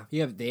 Yeah,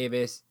 you have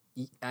Davis.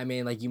 I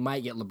mean, you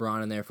might get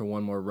LeBron in there for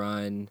one more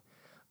run.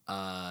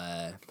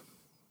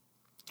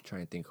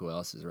 Trying to think who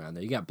else is around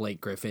there. You got Blake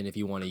Griffin if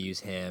you want to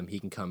use him. He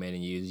can come in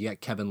and use. You got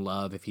Kevin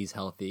Love if he's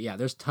healthy. Yeah,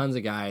 there's tons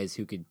of guys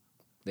who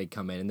they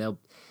come in and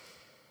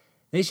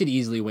they should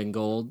easily win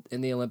gold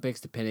in the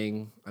Olympics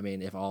depending. I mean,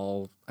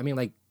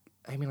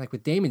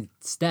 with Dame and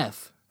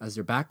Steph as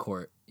their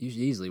backcourt, you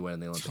should easily win in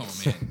the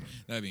Olympics. Oh man,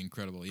 that'd be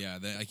incredible. Yeah,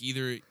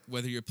 either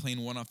whether you're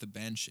playing one off the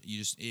bench,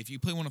 if you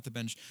play one off the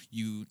bench,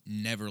 you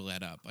never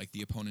let up.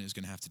 The opponent is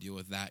going to have to deal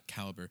with that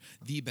caliber,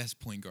 the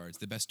best point guards,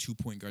 the best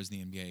 2-point guards in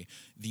the NBA,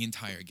 the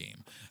entire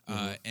game.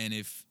 And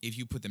if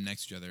you put them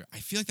next to each other, I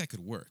feel like that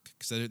could work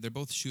because they're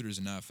both shooters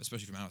enough,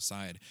 especially from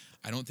outside.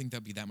 I don't think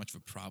that'd be that much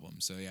of a problem.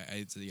 So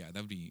that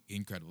would be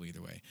incredible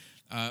either way.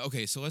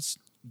 Okay, so let's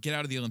get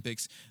out of the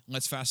Olympics.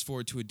 Let's fast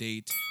forward to a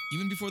date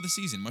even before the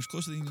season, much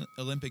closer to the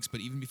Olympics, but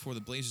even before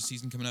the Blazers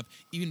season coming up,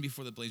 even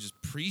before the Blazers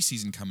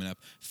preseason coming up,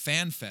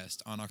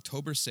 FanFest on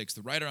October 6th,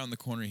 right around the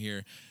corner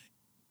here.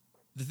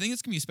 The thing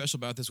that's going to be special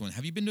about this one,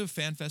 have you been to a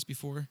fan fest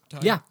before, Ty?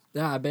 Yeah,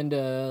 I've been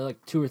to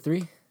like 2 or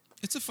 3.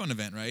 It's a fun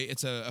event, right?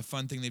 It's a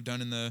fun thing they've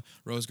done in the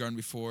Rose Garden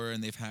before,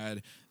 and they've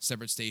had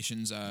separate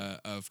stations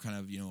of kind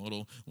of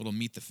little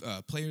meet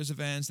the players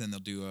events. Then they'll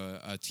do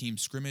a team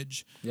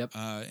scrimmage. Yep.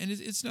 And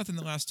it's nothing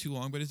that lasts too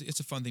long, but it's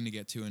a fun thing to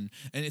get to, and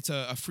it's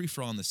a free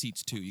for all in the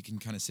seats too. You can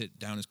kind of sit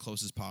down as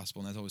close as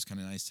possible, and that's always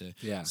kind of nice to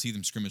see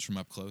them scrimmage from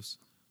up close.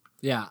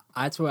 Yeah,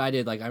 that's what I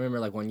did. Like I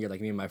remember like one year,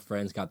 like me and my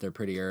friends got there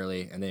pretty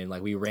early, and then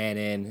like we ran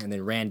in and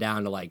then ran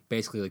down to like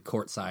basically like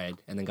courtside,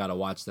 and then got to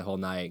watch the whole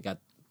night. Got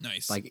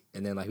nice. Like,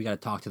 and then like we got to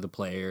talk to the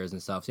players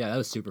and stuff. So, yeah, that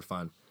was super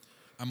fun.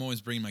 I'm always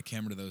bringing my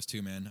camera to those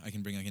too, man. I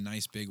can bring like a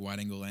nice big wide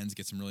angle lens,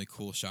 get some really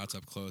cool shots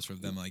up close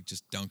of them like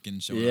just dunking,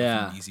 showing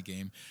off an easy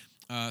game.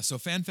 So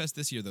FanFest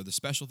this year though, the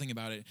special thing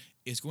about it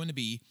is going to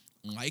be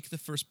like the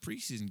first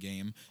preseason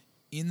game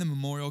in the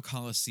Memorial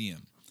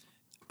Coliseum.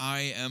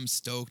 I am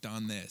stoked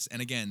on this.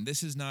 And again,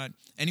 this is not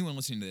anyone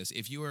listening to this.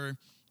 If you are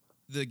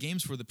the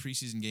games for the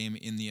preseason game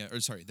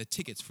the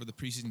tickets for the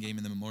preseason game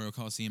in the Memorial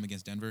Coliseum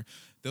against Denver,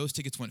 those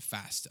tickets went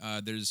fast.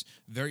 There's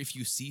very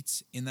few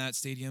seats in that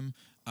stadium,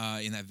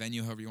 in that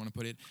venue, however you want to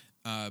put it.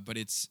 But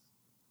it's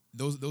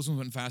those ones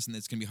went fast, and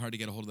it's going to be hard to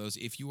get a hold of those.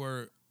 If you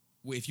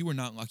were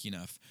not lucky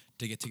enough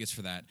to get tickets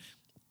for that,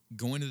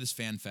 going to this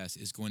Fan Fest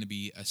is going to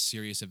be a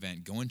serious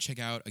event. Go and check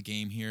out a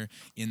game here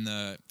in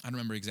I don't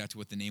remember exactly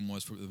what the name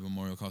was for the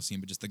Memorial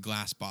Coliseum, but just the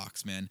glass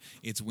box, man.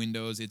 It's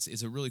windows.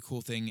 It's a really cool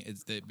thing.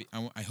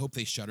 I hope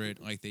they shutter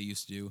it like they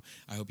used to do.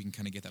 I hope you can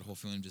kind of get that whole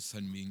feeling just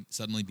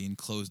suddenly being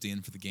closed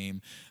in for the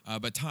game.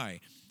 But Ty,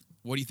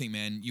 what do you think,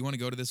 man? You want to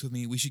go to this with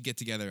me? We should get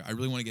together. I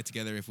really want to get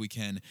together if we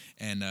can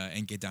and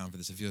get down for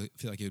this. I feel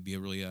like it would be a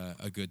really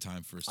a good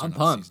time for starting I'm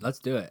pumped. season. Let's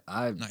do it.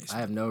 Nice, I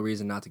have no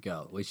reason not to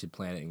go. We should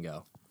plan it and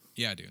go.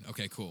 Yeah, dude.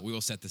 Okay, cool. We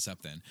will set this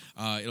up then.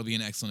 It'll be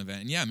an excellent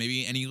event. And yeah,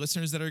 maybe any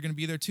listeners that are going to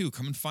be there too,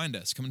 come and find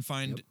us. Come and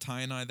find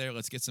Ty and I there.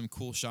 Let's get some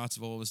cool shots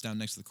of all of us down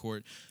next to the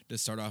court to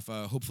start off,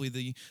 hopefully,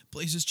 the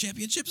Blazers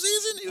championship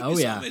season. It would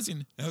be so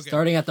amazing. Okay.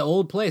 Starting at the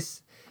old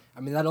place.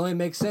 I mean, that only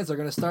makes sense. They're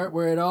going to start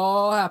where it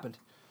all happened.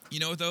 You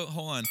know what, though?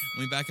 Hold on.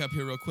 Let me back up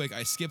here real quick.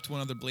 I skipped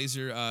one other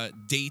Blazer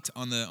date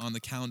on the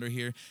calendar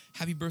here.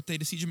 Happy birthday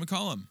to CJ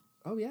McCollum.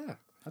 Oh, yeah. Happy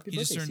birthday, He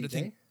just turned, CJ. I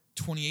think,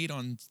 28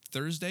 on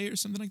Thursday or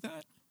something like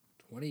that.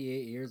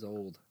 28 years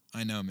old.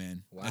 I know,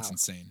 man. Wow. That's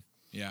insane.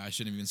 Yeah, I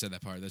shouldn't have even said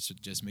that part. That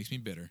just makes me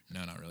bitter.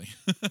 No, not really.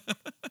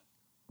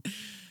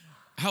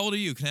 How old are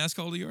you? Can I ask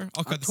how old you are?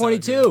 I'll cut I'm this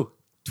 22. out.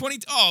 20.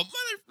 Oh,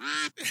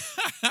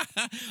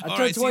 mother. I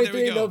turned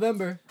 23 in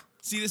November.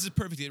 See, this is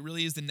perfect. It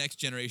really is the next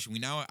generation.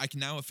 I can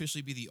now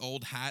officially be the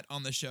old hat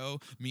on the show.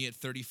 Me at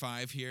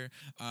 35 here,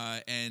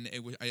 and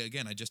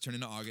I just turned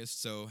into August.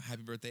 So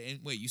happy birthday! And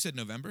wait, you said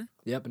November?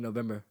 Yep, in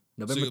November. So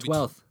November you'll be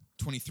 12th.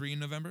 23 in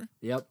November.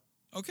 Yep.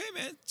 Okay,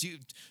 man.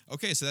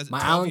 Okay, so that's my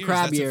 12 Alan years.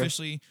 Crabb That's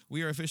year.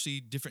 We are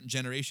officially different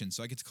generations.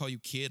 So I get to call you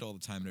kid all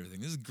the time and everything.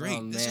 This is great.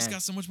 Oh, this just man.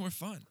 got so much more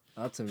fun.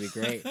 That's going to be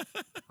great.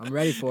 I'm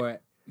ready for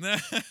it.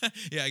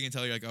 Yeah, I can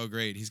tell you're like, oh,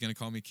 great, he's going to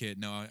call me kid.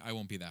 No, I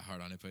won't be that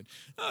hard on it, but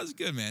it's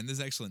good, man. This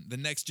is excellent. The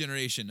next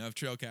generation of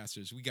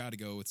Trailcasters. We got to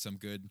go with some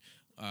good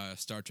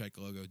Star Trek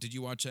logo. Did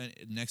you watch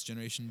Next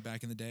Generation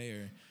back in the day?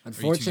 Or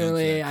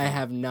Unfortunately, I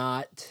have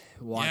not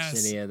watched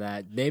Yes. any of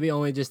that. Maybe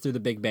only just through the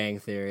Big Bang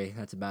Theory.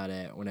 That's about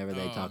it, whenever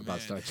they talk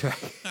about Star Trek.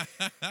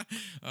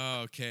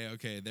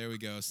 Okay. There we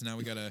go. So now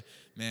we got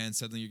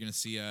suddenly you're going to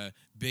see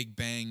Big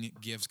Bang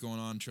gifs going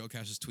on,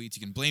 Trailcasters tweets.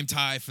 You can blame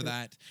Ty for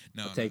that.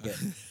 No, I'll take it.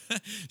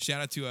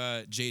 Shout out to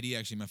JD,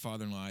 actually, my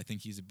father-in-law. I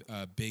think he's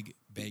a big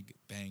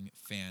Bang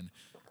fan.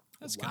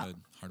 That's Wow. kind of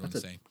a hard one to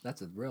say.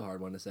 That's a real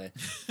hard one to say.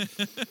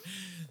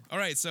 All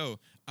right, so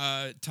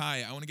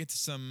Ty, I want to get to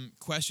some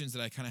questions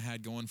that I kind of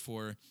had going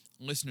for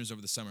listeners over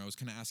the summer. I was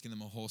kind of asking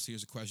them a whole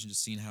series of questions,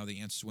 just seeing how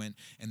the answers went,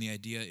 and the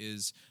idea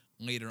is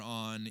later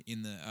on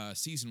in the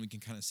season we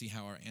can kind of see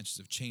how our answers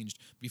have changed.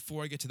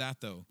 Before I get to that,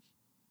 though,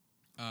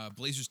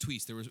 Blazers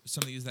tweets. There were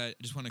some of these that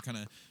I just want to kind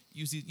of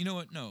use these. You know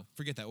what? No,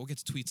 forget that. We'll get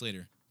to tweets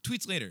later.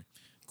 Tweets later.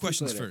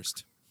 Questions later.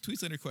 first.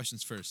 Tweets later,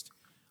 questions first.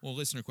 Well,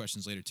 listener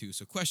questions later, too.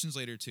 So questions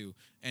later, too,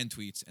 and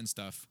tweets and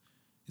stuff.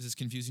 Is this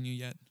confusing you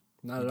yet?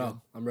 Not at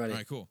all. I'm ready. All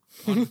right, cool.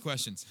 On to the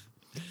questions.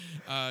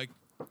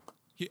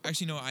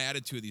 Actually, no, I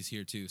added two of these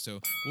here, too.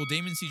 So will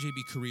Damon and CJ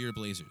be career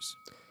Blazers?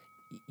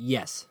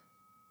 Yes.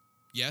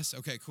 Yes?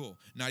 Okay, cool.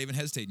 Not even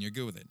hesitating. You're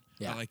good with it.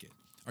 Yeah. I like it.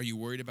 Are you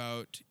worried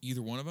about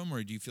either one of them,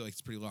 or do you feel like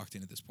it's pretty locked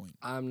in at this point?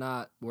 I'm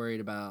not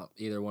worried about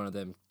either one of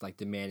them like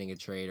demanding a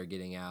trade or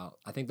getting out.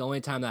 I think the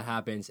only time that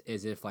happens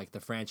is if like the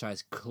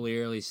franchise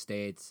clearly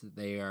states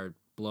they are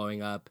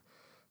blowing up.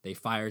 They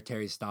fired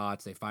Terry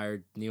Stotts, they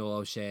fired Neil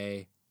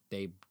O'Shea,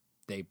 they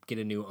get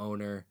a new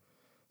owner,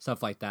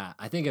 stuff like that.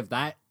 I think if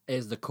that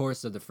is the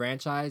course of the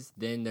franchise,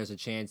 then there's a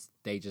chance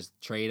they just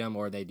trade them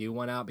or they do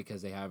one out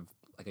because they have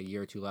like a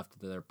year or two left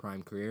of their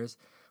prime careers.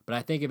 But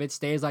I think if it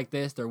stays like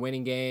this, they're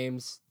winning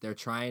games, they're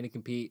trying to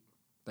compete,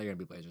 they're going to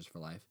be Blazers for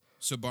life.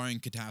 So barring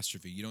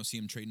catastrophe, you don't see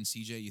him trading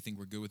CJ? You think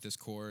we're good with this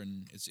core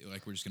and it's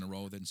like we're just going to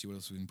roll with it and see what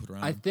else we can put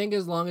around I him? think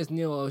as long as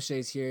Neil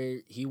O'Shea's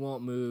here, he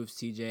won't move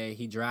CJ.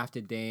 He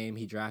drafted Dame.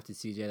 He drafted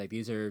CJ. Like,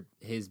 these are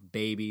his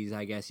babies,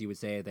 I guess you would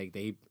say.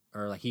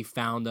 Like, he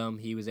found them.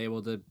 He was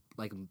able to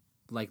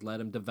like let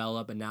them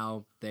develop, and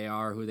now they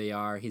are who they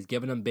are. He's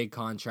given them big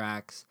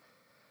contracts.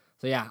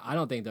 So yeah, I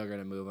don't think they're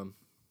gonna move him,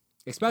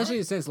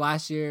 especially since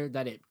last year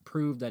that it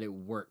proved that it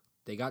worked.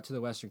 They got to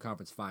the Western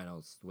Conference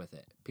Finals with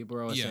it. People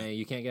were always saying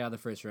you can't get out of the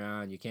first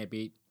round, you can't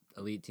beat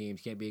elite teams,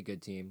 you can't be a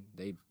good team.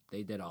 They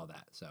did all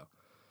that. So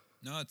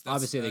No, that's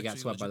obviously they got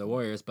actually swept by the legit.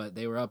 Warriors, but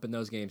they were up in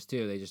those games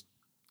too. They just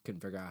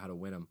couldn't figure out how to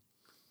win them.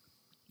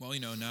 Well,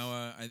 now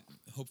I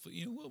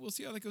hopefully we'll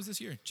see how that goes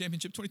this year.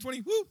 Championship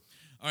 2020. Woo!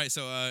 All right,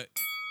 so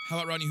how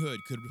about Rodney Hood?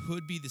 Could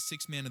Hood be the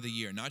sixth man of the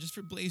year? Not just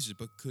for Blazers,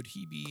 but could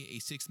he be a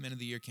sixth man of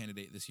the year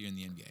candidate this year in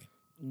the NBA?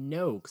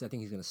 No, because I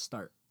think he's gonna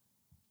start.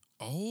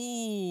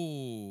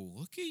 Oh,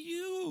 look at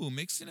you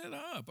mixing it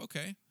up.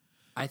 Okay.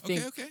 I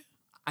think Okay.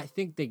 I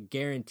think they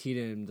guaranteed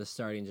him the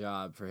starting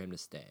job for him to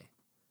stay.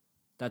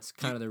 That's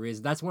kind of the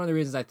reason. That's one of the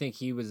reasons I think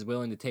he was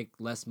willing to take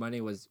less money.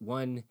 Was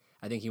one,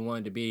 I think he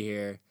wanted to be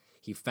here.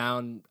 He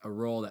found a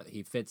role that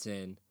he fits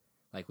in,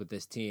 like with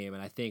this team.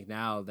 And I think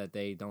now that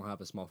they don't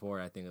have a small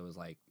forward, I think it was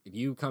like, if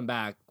you come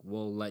back,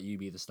 we'll let you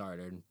be the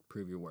starter and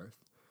prove your worth.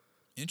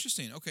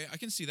 Interesting. Okay, I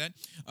can see that.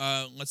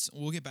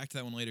 We'll get back to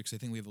that one later because I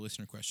think we have a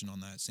listener question on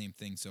that same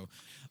thing. So,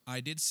 I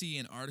did see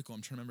an article.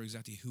 I'm trying to remember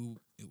exactly who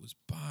it was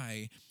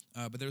by,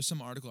 but there was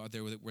some article out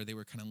there where they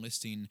were kind of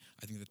listing,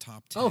 I think, the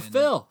top 10. Oh,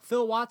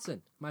 Phil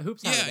Watson, my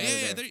hoops habit.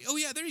 Yeah.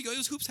 There you go. It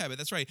was Hoops Habit.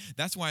 That's right.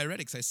 That's why I read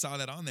it because I saw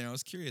that on there. I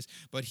was curious,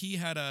 but he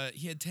had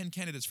 10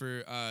 candidates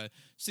for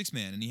six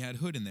man, and he had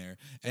Hood in there,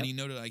 and he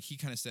noted he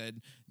kind of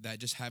said that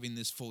just having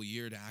this full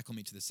year to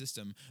acclimate to the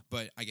system.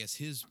 But I guess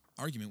his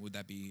argument would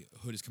that be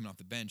Hood is coming off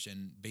the bench,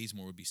 and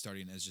Bazemore would be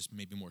starting as just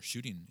maybe more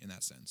shooting in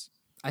that sense.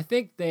 I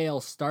think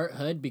they'll start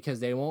Hood because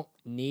they won't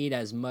need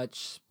as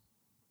much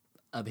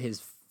of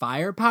his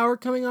firepower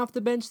coming off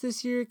the bench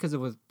this year because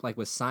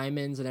with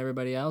Simons and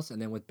everybody else,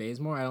 and then with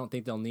Bazemore, I don't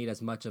think they'll need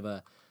as much of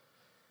a.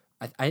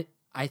 I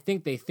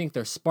think they think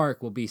their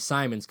spark will be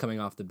Simons coming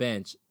off the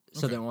bench,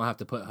 so they won't have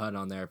to put Hood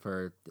on there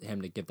for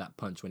him to give that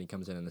punch when he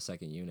comes in the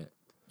second unit.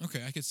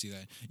 Okay, I could see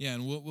that. Yeah,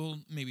 and we'll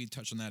maybe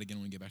touch on that again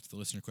when we get back to the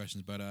listener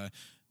questions. But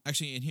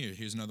actually,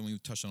 here's another one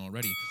we've touched on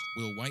already.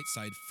 Will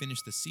Whiteside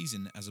finish the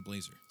season as a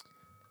Blazer?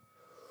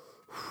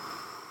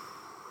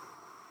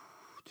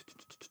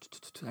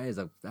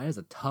 That is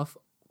a tough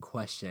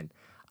question.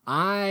 We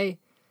kind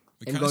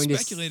of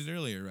speculated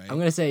earlier, right? I'm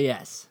going to say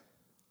yes.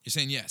 You're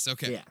saying yes.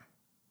 Okay. Yeah.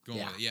 Going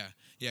with it. Yeah.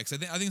 Because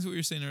I think it's what we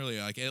were saying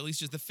earlier. Like at least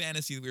just the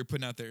fantasy that we were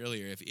putting out there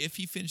earlier. If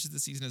he finishes the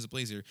season as a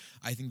Blazer,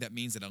 I think that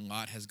means that a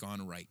lot has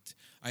gone right.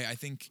 I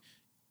think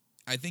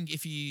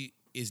if he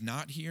is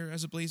not here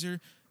as a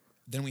Blazer,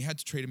 then we had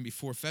to trade him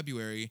before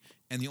February,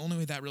 and the only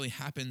way that really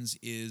happens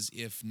is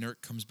if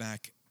Nurk comes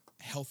back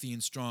healthy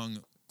and strong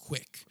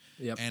quick.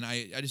 Yep. And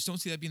I just don't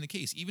see that being the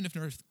case. Even if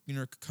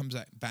Nurk comes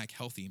back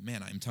healthy,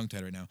 man, I'm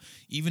tongue-tied right now.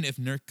 Even if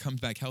Nurk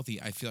comes back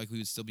healthy, I feel like we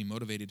would still be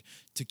motivated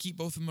to keep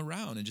both of them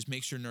around and just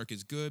make sure Nurk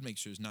is good, make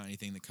sure there's not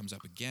anything that comes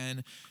up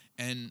again.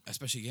 And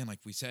especially, again, like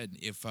we said,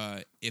 if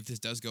this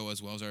does go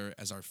as well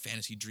as our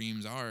fantasy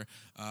dreams are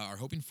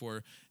hoping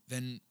for,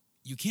 then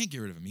you can't get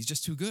rid of him. He's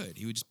just too good.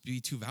 He would just be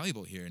too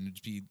valuable here, and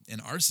it'd be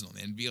an arsenal,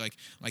 man. It'd be like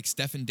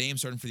Steph and Dame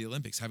starting for the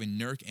Olympics, having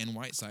Nurk and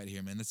Whiteside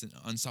here, man. That's an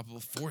unstoppable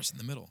force in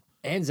the middle.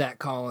 And Zach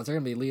Collins. They're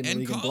going to be leading the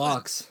league in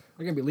blocks.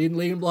 They're going to be leading the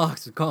league in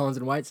blocks with Collins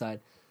and Whiteside.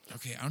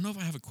 Okay, I don't know if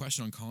I have a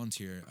question on Collins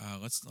here.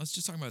 Let's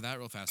just talk about that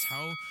real fast.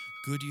 How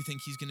good do you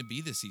think he's going to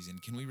be this season?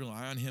 Can we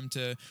rely on him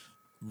to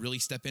really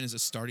step in as a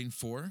starting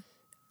four?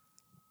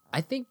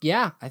 I think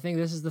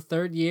this is the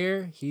third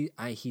year.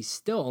 He's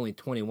still only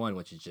 21,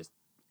 which is just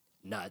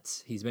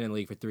nuts. He's been in the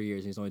league for 3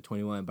 years and he's only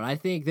 21. But I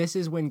think this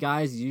is when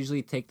guys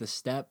usually take the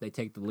step, they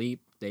take the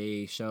leap,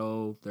 they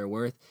show their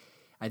worth.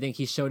 I think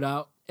he showed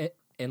out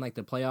in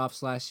the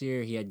playoffs last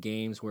year. He had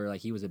games where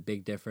he was a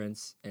big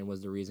difference and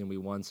was the reason we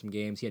won some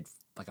games. He had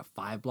a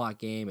 5-block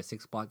game, a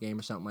 6-block game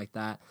or something like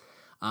that.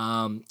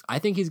 I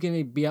think he's going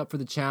to be up for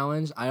the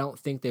challenge. I don't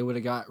think they would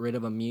have got rid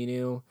of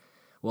Aminu.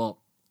 Well,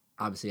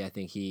 obviously I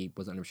think he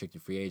was an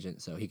unrestricted free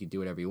agent, so he could do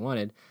whatever he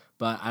wanted.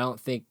 But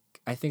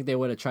I think they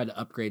would have tried to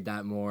upgrade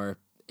that more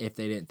if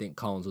they didn't think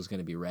Collins was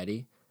going to be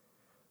ready.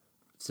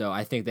 So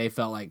I think they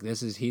felt like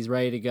he's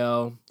ready to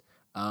go.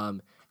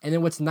 And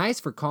then what's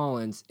nice for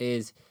Collins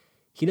is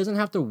he doesn't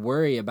have to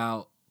worry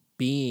about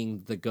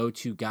being the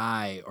go-to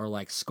guy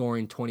or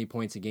scoring 20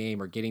 points a game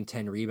or getting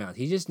 10 rebounds.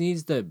 He just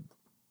needs to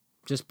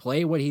just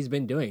play what he's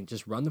been doing.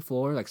 Just run the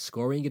floor,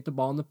 score when you get the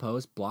ball in the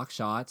post, block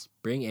shots,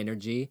 bring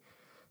energy,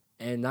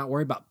 and not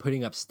worry about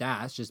putting up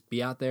stats. Just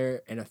be out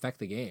there and affect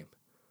the game.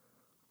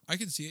 I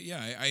can see it. Yeah,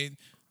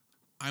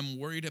 I'm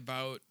worried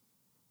about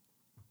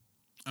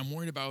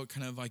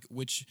kind of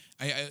which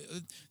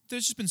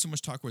there's just been so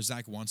much talk where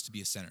Zach wants to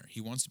be a center.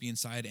 He wants to be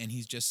inside, and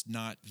he's just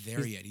not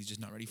there yet. He's just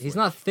not ready for it. He's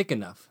not thick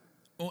enough.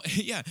 Well,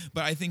 yeah,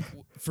 but I think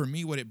for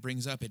me, what it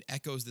brings up, it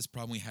echoes this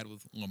problem we had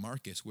with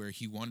LaMarcus, where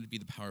he wanted to be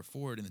the power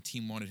forward, and the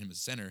team wanted him as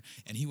center,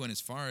 and he went as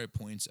far at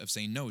points of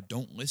saying, "No,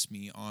 don't list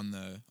me on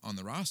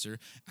the roster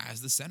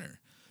as the center."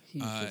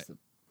 He's just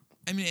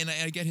I mean, and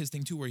I get his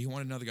thing too, where he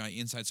wanted another guy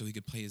inside so he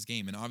could play his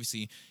game, and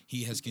obviously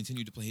he has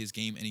continued to play his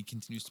game, and he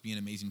continues to be an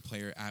amazing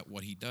player at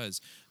what he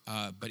does.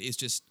 But it's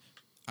just,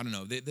 I don't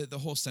know, the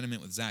whole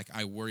sentiment with Zach,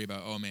 I worry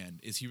about, oh man,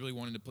 is he really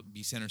wanting to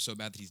be center so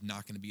bad that he's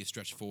not going to be a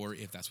stretch four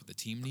if that's what the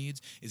team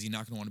needs? Is he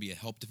not going to want to be a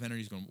help defender?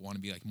 He's going to want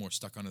to be like more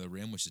stuck under the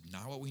rim, which is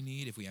not what we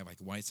need if we have like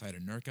Whiteside or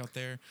Nurk out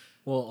there.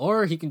 Well,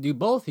 or he can do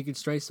both. He could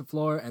stretch the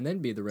floor and then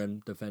be the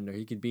rim defender.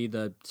 He could be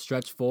the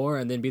stretch four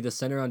and then be the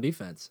center on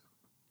defense.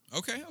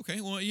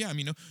 Okay. Well, yeah, I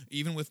mean,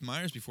 even with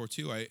Myers before,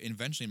 too,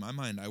 eventually, in my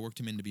mind, I worked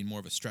him into being more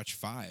of a stretch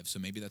five, so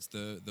maybe that's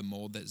the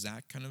mold that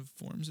Zach kind of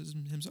forms as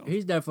himself.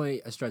 He's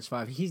definitely a stretch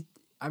five. He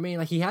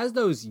has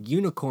those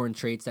unicorn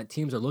traits that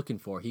teams are looking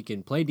for. He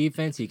can play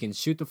defense, he can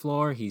shoot the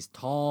floor, he's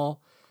tall,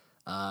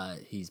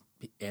 he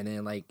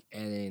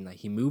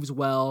moves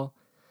well.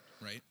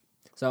 Right.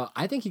 So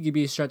I think he could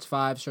be a stretch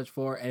five, stretch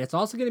four, and it's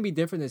also going to be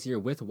different this year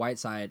with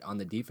Whiteside on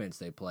the defense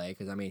they play,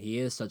 because, I mean, he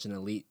is such an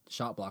elite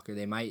shot blocker.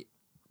 They might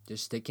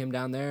just stick him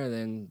down there and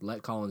then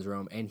let Collins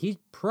roam. And he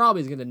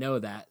probably is going to know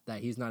that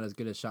he's not as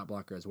good a shot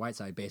blocker as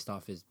Whiteside based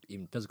off his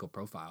even physical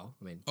profile.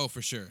 I mean, oh, for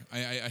sure.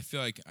 I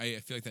feel like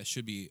that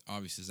should be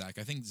obvious to Zach.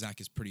 I think Zach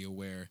is pretty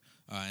aware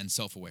and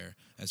self-aware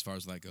as far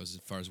as that goes.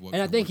 As far as what,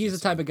 and I think he's the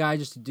type of guy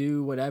just to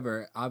do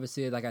whatever.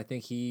 Obviously, like I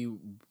think he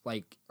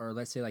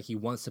let's say he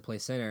wants to play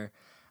center.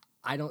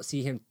 I don't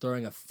see him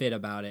throwing a fit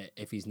about it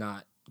if he's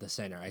not the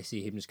center. I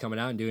see him just coming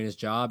out and doing his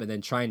job and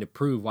then trying to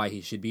prove why he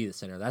should be the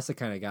center. That's the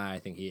kind of guy I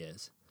think he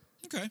is.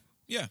 Okay.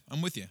 Yeah,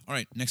 I'm with you. All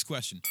right, next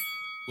question.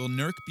 Will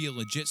Nurk be a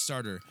legit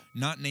starter,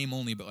 not name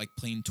only, but like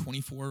playing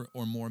 24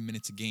 or more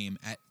minutes a game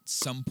at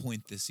some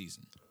point this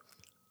season?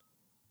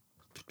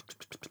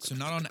 So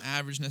not on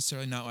average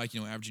necessarily, not like,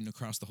 averaging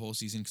across the whole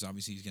season, because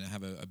obviously he's going to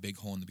have a big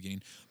hole in the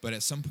beginning. But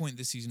at some point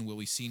this season, will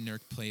we see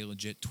Nurk play a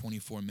legit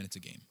 24 minutes a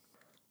game?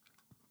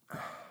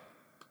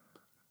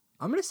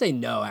 I'm going to say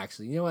no,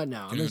 actually. You know what?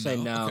 No. I'm going to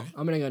say no. Okay.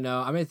 I'm going to go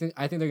no. I think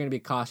they're going to be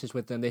cautious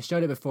with him. They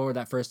showed it before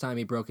that first time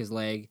he broke his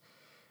leg.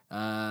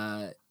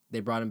 They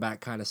brought him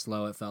back kind of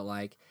slow, it felt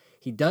like.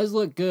 He does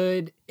look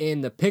good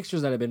in the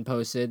pictures that have been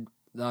posted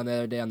on the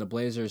other day on the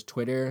Blazers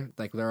Twitter.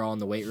 Like, they're all in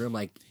the weight room.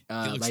 Like,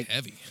 he looks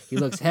heavy. He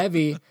looks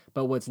heavy,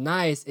 but what's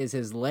nice is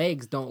his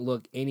legs don't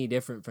look any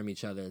different from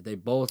each other. They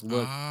both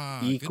look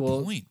equal.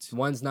 Good point.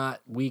 One's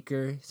not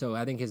weaker, so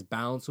I think his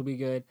balance will be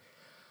good.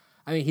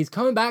 I mean, he's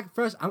coming back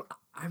first.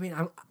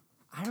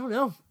 I don't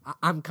know.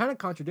 I'm kind of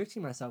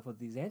contradicting myself with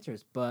these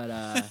answers, but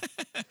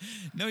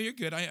no, you're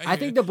good. I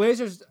think the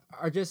Blazers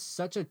are just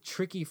such a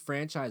tricky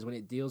franchise when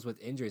it deals with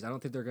injuries. I don't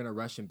think they're going to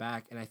rush him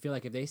back, and I feel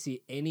like if they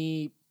see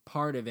any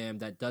part of him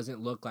that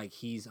doesn't look like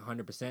he's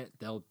 100%,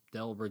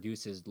 they'll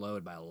reduce his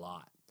load by a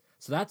lot.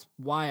 So that's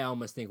why I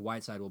almost think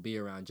Whiteside will be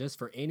around, just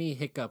for any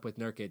hiccup with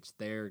Nurkic.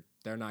 They're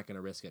not going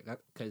to risk it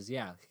because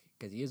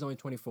he is only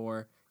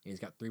 24 and he's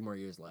got 3 more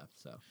years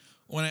left. So.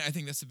 Well, I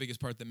think that's the biggest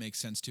part that makes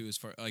sense too, as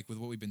far like with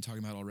what we've been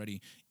talking about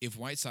already. If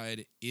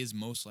Whiteside is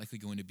most likely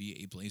going to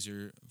be a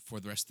Blazer for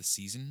the rest of the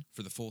season,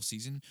 for the full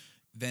season,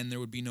 then there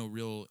would be no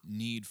real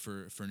need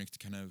for Nick to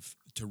kind of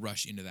to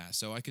rush into that.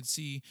 So I could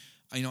see,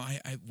 I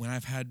when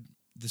I've had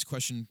this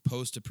question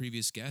posed to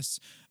previous guests,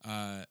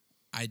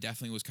 I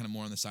definitely was kind of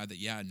more on the side that,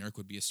 Nurk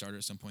would be a starter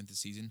at some point this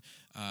season.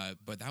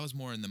 But that was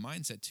more in the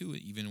mindset too,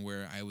 even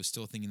where I was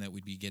still thinking that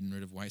we'd be getting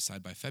rid of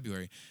Whiteside by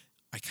February.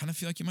 I kind of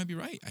feel like you might be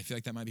right. I feel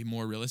like that might be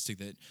more realistic,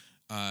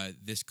 that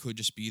this could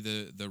just be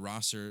the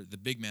roster, the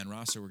big man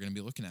roster we're going to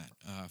be looking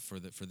at for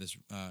this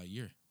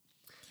year.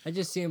 It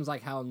just seems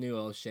like how New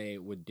O'Shea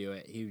would do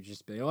it. He would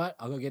just be, you know what?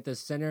 I'll go get this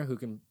center who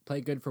can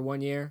play good for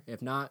 1 year,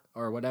 if not,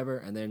 or whatever,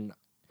 and then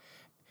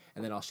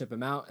I'll ship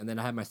him out, and then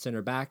I have my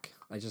center back.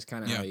 That's just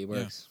kind of how he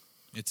works.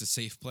 Yeah. It's a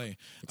safe play.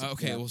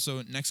 Well,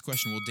 so next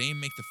question. Will Dame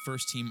make the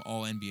first team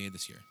All-NBA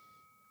this year?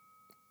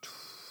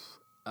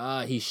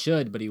 He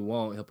should, but he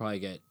won't. He'll probably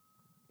get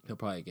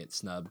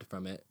snubbed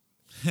from it.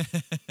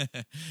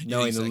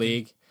 Knowing the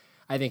league,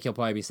 I think he'll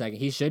probably be second.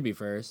 He should be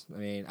first. I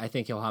mean, I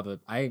think he'll have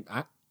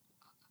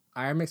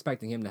I'm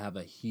expecting him to have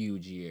a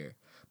huge year.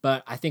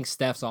 But I think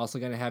Steph's also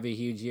going to have a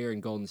huge year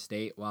in Golden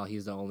State while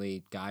he's the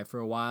only guy for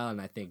a while,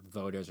 and I think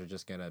voters are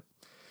just going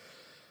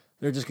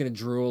to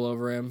drool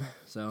over him.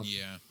 So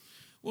yeah.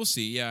 We'll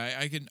see.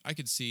 Yeah, I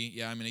could see.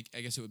 Yeah, I mean,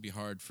 I guess it would be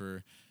hard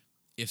for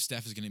if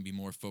Steph is going to be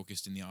more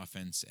focused in the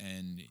offense,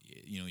 and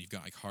you've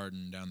got like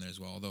Harden down there as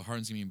well. Although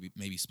Harden's going to be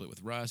maybe split with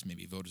Russ,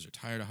 maybe voters are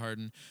tired of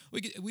Harden.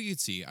 We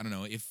could see. I don't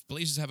know if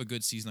Blazers have a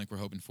good season like we're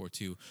hoping for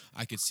too.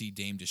 I could see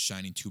Dame just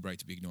shining too bright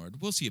to be ignored.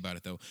 We'll see about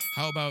it though.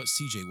 How about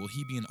CJ? Will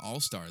he be an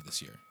All-Star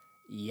this year?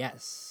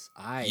 Yes,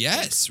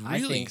 really?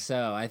 I think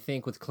so. I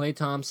think with Klay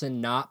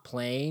Thompson not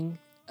playing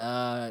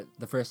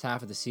the first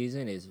half of the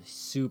season is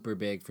super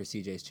big for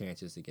CJ's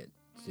chances to get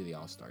to the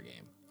All-Star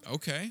game.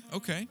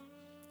 Okay.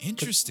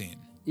 Interesting.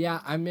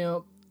 Yeah, I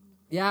mean,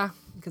 Yeah,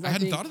 because I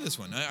hadn't thought of this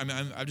one.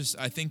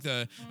 I think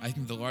the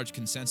large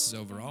consensus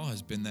overall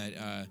has been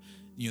that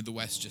the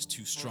West's just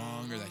too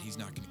strong, or that he's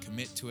not going to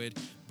commit to it.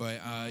 But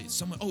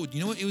someone,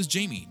 you know what? It was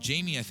Jamie.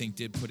 Jamie, I think,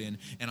 did put in,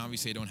 and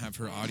obviously I don't have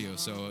her audio,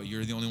 so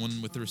you're the only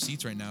one with the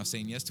receipts right now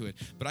saying yes to it.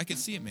 But I could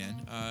see it,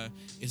 man.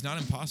 It's not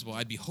impossible.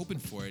 I'd be hoping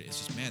for it.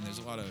 It's just, man, there's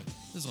a lot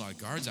of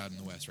guards out in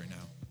the West right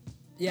now.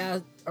 Yeah,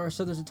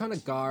 so there's a ton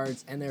of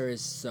guards, and there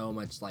is so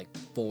much like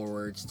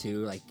forwards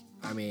too. Like,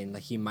 I mean,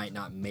 like he might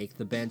not make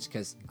the bench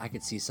because I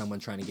could see someone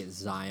trying to get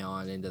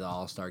Zion into the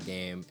All-Star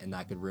game, and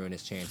that could ruin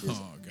his chances.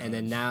 Oh,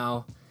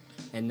 God.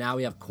 And now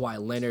we have Kawhi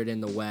Leonard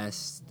in the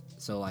West.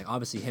 So like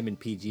obviously him and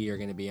PG are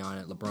going to be on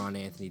it. LeBron,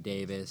 Anthony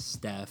Davis,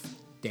 Steph,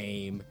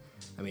 Dame.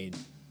 I mean,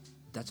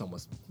 that's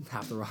almost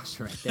half the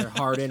roster right there.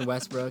 Harden,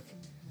 Westbrook.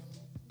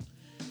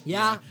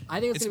 Yeah,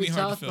 I think it's going to be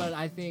tough, but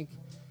I think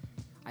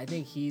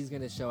he's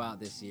going to show out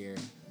this year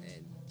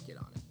and get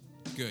on it.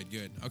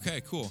 Good.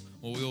 Okay, cool.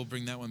 Well, we will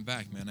bring that one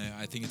back, man.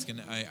 I think it's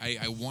gonna.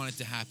 I want it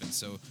to happen.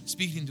 So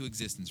speak it into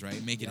existence,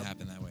 right? Make it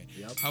happen that way.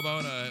 Yep. How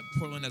about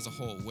Portland as a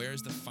whole?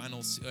 Where's the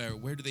final?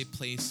 Where do they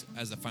place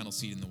as the final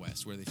seed in the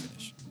West? Where do they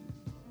finish?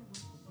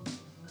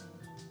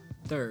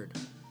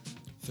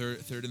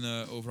 Third in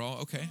the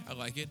overall. Okay, I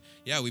like it.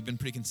 Yeah, we've been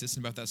pretty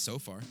consistent about that so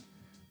far.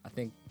 I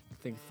think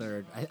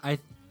third. I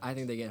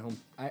think they get home.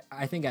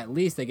 I think at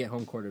least they get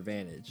home court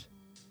advantage.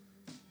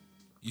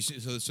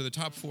 So the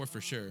top four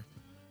for sure.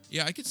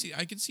 Yeah, I could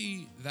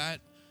see that.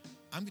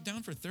 I'm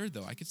down for third,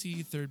 though. I could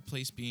see third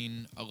place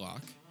being a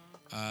lock.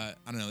 I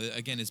don't know.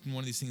 Again, it's been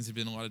one of these things. There's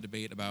been a lot of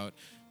debate about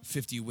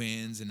 50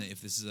 wins and if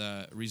this is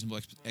a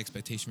reasonable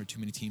expectation for too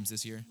many teams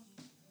this year.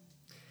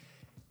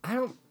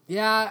 I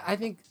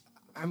think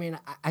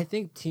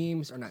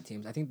teams, or not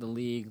teams, I think the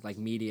league, like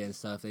media and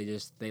stuff,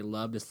 they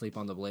love to sleep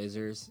on the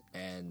Blazers,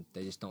 and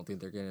they just don't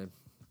think they're going to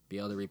be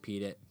able to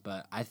repeat it.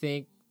 But I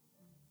think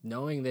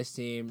knowing this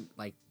team,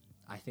 like,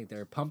 I think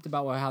they're pumped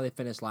about how they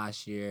finished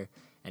last year,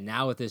 and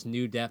now with this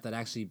new depth that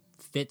actually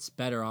fits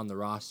better on the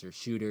roster,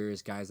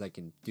 shooters, guys that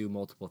can do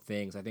multiple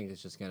things, I think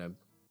it's just gonna.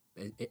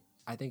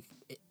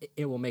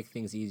 It will make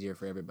things easier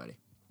for everybody.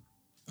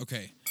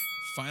 Okay,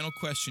 final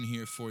question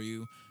here for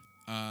you,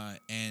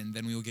 and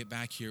then we will get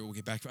back here. We'll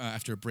get back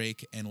after a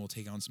break, and we'll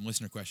take on some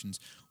listener questions.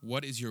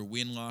 What is your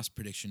win-loss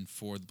prediction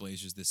for the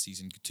Blazers this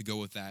season to go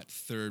with that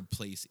third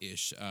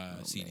place-ish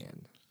seeding?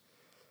 Man.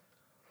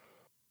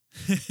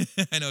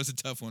 I know it's a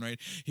tough one, right?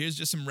 Here's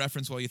just some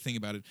reference while you think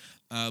about it.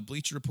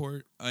 Bleacher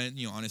Report, and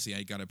honestly,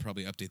 I gotta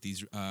probably update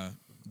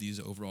these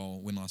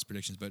overall win-loss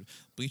predictions. But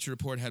Bleacher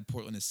Report had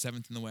Portland as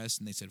 7th in the West,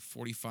 and they said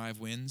 45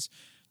 wins.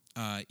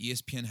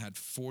 ESPN had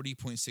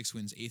 40.6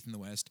 wins, 8th in the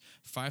West.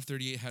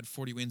 538 had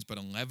 40 wins, but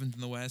 11th in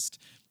the West.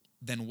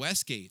 Then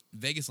Westgate,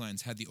 Vegas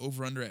Lines, had the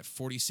over-under at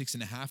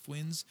 46.5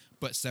 wins,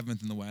 but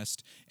 7th in the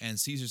West. And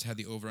Caesars had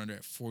the over-under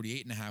at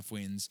 48.5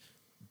 wins,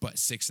 but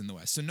 6th in the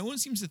West. So no one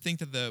seems to think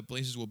that the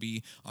Blazers will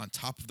be on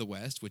top of the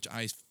West, which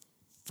I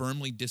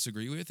firmly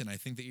disagree with, and I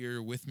think that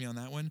you're with me on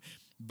that one.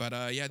 But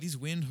these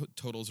win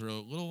totals are a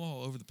little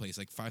all over the place,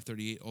 like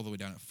 538 all the way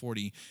down at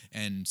 40,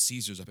 and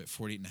Caesars up at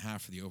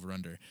 48.5 for the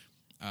over-under.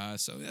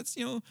 So that's,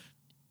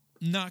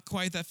 not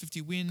quite that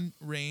 50 win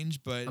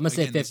range, but I'm going to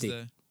say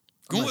 50.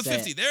 Going with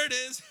 50. There it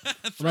is.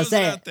 Throws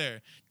it out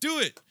there. Do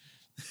it.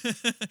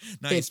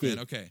 Nice, 50. man.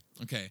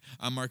 Okay.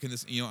 I'm marking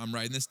this, I'm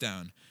writing this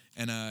down.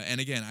 And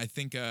again, I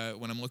think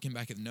when I'm looking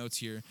back at the notes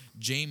here,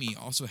 Jamie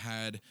also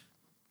had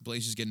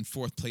Blazers getting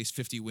 4th place,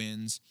 50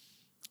 wins.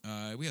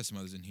 We have some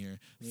others in here.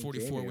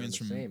 44 wins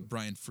from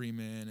Brian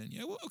Freeman. And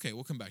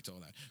we'll come back to all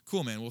that.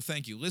 Cool, man. Well,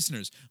 thank you.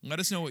 Listeners, let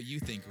us know what you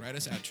think. Write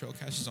us at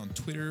Trailcasters on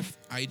Twitter,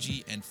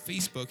 IG, and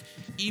Facebook.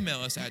 Email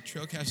us at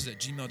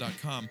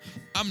trailcasters@gmail.com.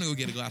 I'm going to go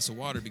get a glass of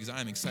water because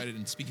I'm excited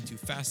and speaking too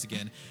fast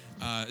again.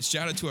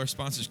 Shout out to our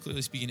sponsors,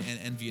 Clearly Speaking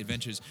and NV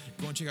Adventures.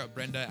 Go and check out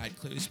Brenda at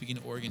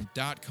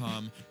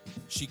clearlyspeakingoregon.com.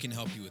 She can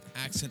help you with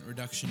accent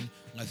reduction,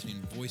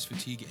 lessening voice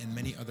fatigue, and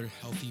many other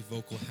healthy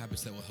vocal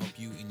habits that will help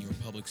you in your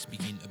public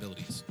speaking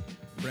abilities.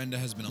 Brenda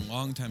has been a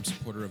longtime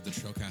supporter of the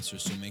Trailcasters,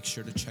 so make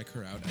sure to check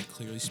her out at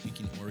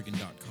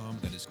clearlyspeakingoregon.com.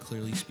 That is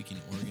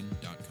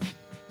clearlyspeakingoregon.com.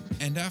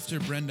 And after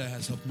Brenda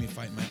has helped me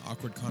fight my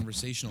awkward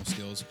conversational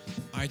skills,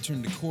 I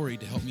turned to Corey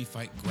to help me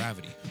fight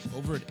gravity.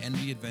 Over at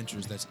Envy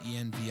Adventures, that's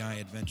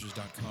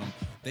enviadventures.com,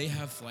 they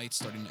have flights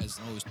starting as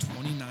low as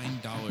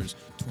 $29,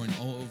 touring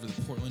all over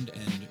the Portland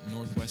and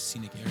Northwest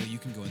scenic area. You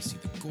can go and see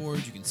the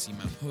Gorge, you can see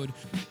Mount Hood,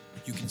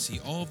 you can see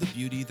all of the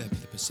beauty that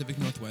the Pacific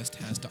Northwest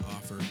has to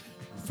offer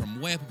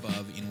from way up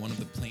above in one of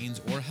the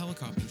planes or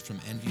helicopters from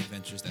Envy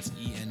Adventures. That's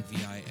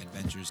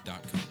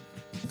enviadventures.com.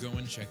 Go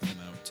and check them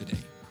out today.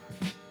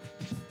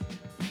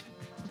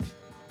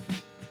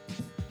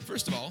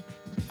 First of all,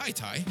 hi,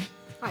 Ty.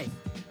 Hi.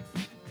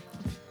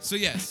 So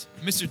yes,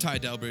 Mr. Ty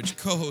Delbridge,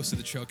 co-host of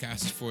the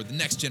Trailcast for the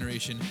next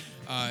generation.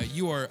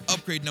 You are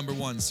upgrade number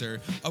 1, sir.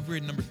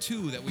 Upgrade number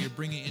 2 that we are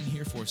bringing in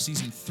here for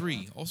season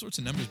 3. All sorts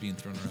of numbers being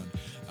thrown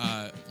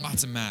around.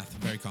 Lots of math,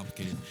 very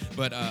complicated.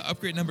 But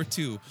upgrade number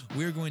 2,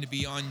 we're going to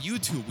be on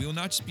YouTube. We will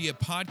not just be a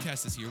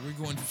podcast this year. We're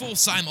going full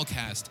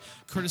simulcast,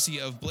 courtesy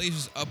of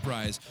Blazers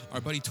Uprise. Our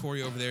buddy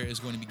Tori over there is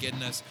going to be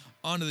getting us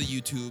onto the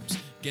YouTubes,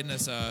 getting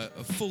us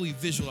fully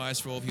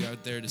visualized for all of you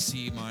out there to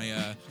see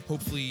my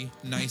hopefully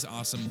nice,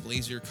 awesome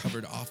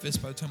Blazer-covered office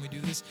by the time we do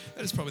this.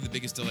 That is probably the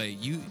biggest delay.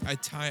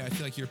 Ty, I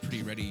feel like you're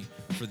pretty ready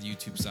for the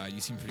YouTube side. You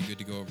seem pretty good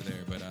to go over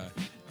there,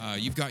 but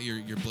you've got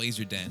your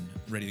Blazer den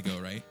ready to go,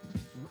 right?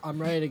 I'm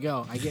ready to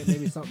go. I get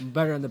maybe something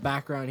better in the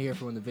background here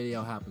for when the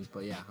video happens,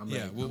 but yeah, I'm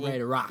ready. I'm ready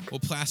to rock. We'll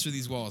plaster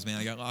these walls, man.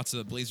 I got lots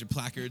of Blazer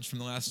placards from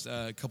the last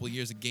couple of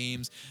years of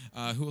games.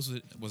 Who else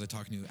was I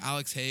talking to?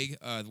 Alex Haig,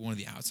 one of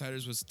the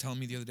Outsiders, was telling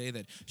me the other day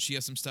that she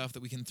has some stuff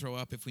that we can throw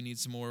up if we need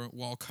some more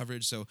wall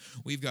coverage. So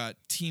we've got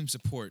team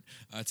support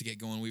to get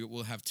going.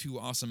 We'll have 2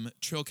 awesome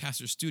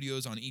Trailcaster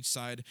studios on each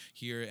side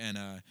here, and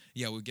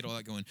we'll get all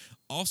that going.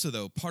 Also,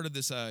 though, part of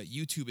this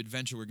YouTube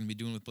adventure we're going to be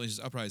doing with Blazers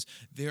Uprise,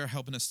 they are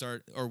helping us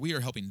start, or we are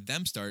helping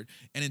them start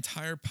an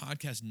entire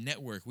podcast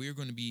network. We are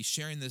going to be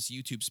sharing this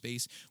YouTube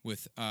space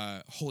with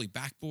Holy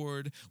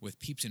Backboard, with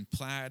Peeps in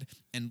Plaid,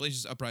 and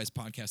Blazers Uprise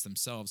podcast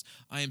themselves.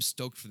 I am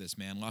stoked for this,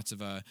 man. Lots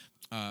of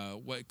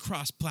what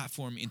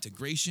cross-platform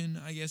integration,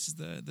 I guess, is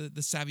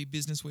the savvy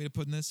business way to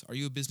put this. Are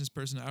you a business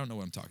person? I don't know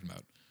what I'm talking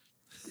about.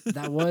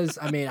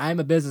 I'm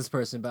a business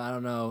person, but I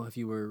don't know if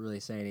you were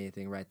really saying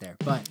anything right there.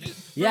 But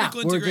yeah,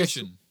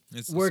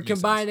 we're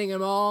combining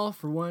them all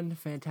for one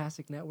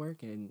fantastic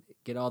network and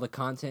get all the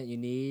content you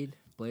need.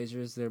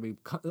 Blazers, there'll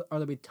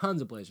be tons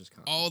of Blazers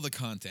content. All the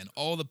content,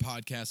 all the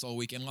podcasts all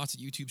week, and lots of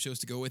YouTube shows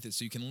to go with it.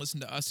 So you can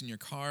listen to us in your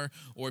car,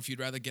 or if you'd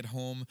rather get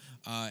home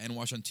and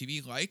watch on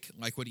TV, like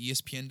what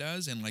ESPN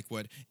does and like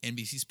what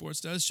NBC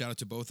Sports does. Shout out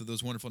to both of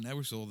those wonderful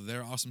networks, all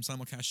their awesome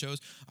simulcast shows.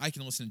 I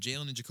can listen to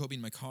Jalen and Jacoby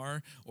in my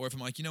car, or if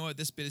I'm like, you know what,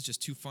 this bit is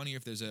just too funny. Or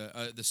if there's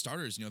the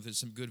starters, if there's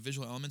some good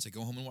visual elements, I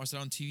go home and watch that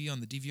on TV on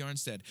the DVR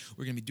instead.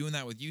 We're gonna be doing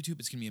that with YouTube.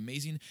 It's gonna be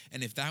amazing.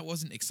 And if that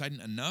wasn't exciting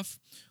enough,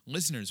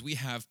 listeners, we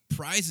have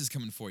prizes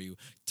coming for you.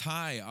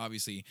 Ty,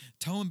 obviously,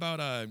 tell them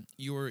about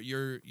your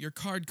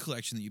card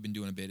collection that you've been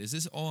doing a bit. Is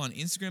this all on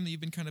Instagram that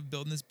you've been kind of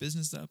building this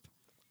business up?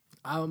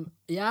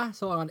 Yeah.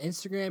 So on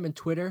Instagram and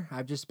Twitter,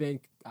 I've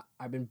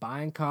been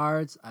buying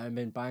cards. I've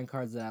been buying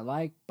cards that I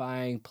like,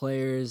 buying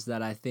players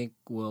that I think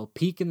will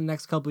peak in the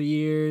next couple of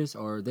years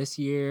or this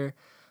year.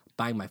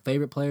 Buying my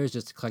favorite players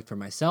just to collect for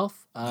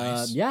myself.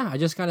 Nice. I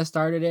just kind of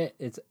started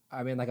it.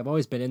 I've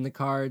always been in the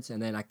cards,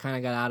 and then I kind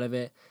of got out of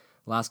it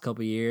last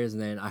couple of years,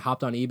 and then I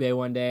hopped on eBay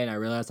one day and I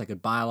realized I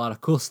could buy a lot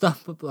of cool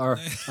stuff, or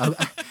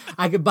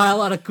I could buy a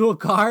lot of cool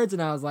cards,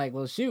 and I was like,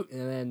 well, shoot.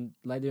 And then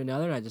I do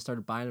another, and I just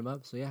started buying them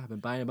up. So yeah, I've been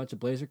buying a bunch of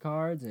Blazer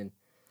cards, and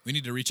we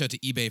need to reach out to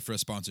eBay for a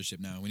sponsorship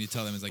now. We need to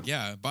tell them, it's like,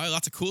 yeah, buy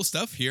lots of cool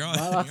stuff here on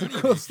buy lots of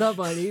cool stuff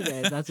on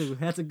eBay.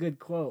 That's a good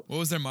quote. What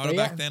was their motto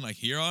back then? Like,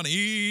 here on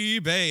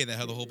eBay. They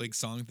had the whole big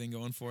song thing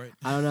going for it.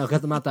 I don't know,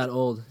 because I'm not that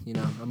old. I'm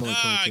only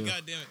 22.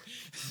 God damn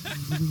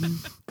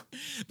it.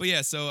 But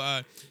yeah, so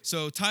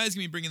Ty is going to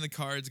be bringing the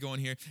cards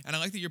going here. And I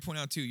like that you're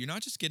pointing out, too, you're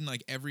not just getting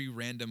like every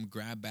random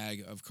grab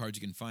bag of cards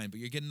you can find, but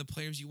you're getting the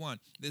players you want.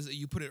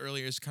 You put it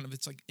earlier,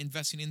 it's like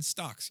investing in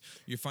stocks.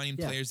 You're finding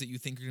players that you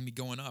think are going to be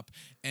going up.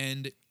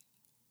 And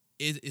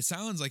it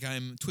sounds like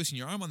I'm twisting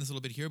your arm on this a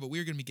little bit here, but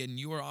we're going to be getting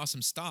your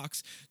awesome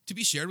stocks to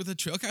be shared with the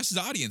Trailcasters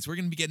audience. We're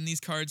going to be getting these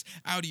cards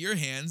out of your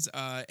hands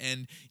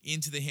and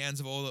into the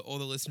hands of all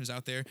the listeners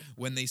out there.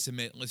 When they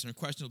submit listener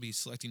questions, we'll be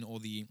selecting all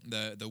the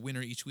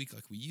winner each week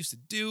like we used to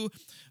do.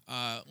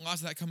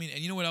 Lots of that coming.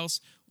 And you know what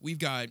else? We've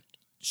got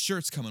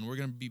shirts coming. We're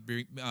going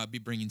to be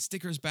bringing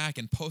stickers back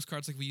and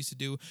postcards like we used to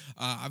do.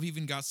 I've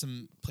even got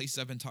some places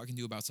I've been talking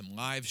to about some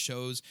live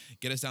shows.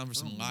 Get us down for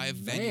some live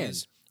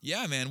venues.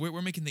 Yeah, man,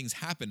 we're making things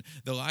happen.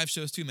 The live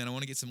shows, too, man. I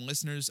want to get some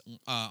listeners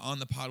on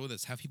the pod with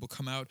us, have people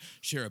come out,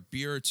 share a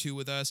beer or two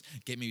with us,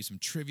 get maybe some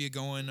trivia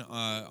going,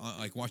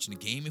 like watching a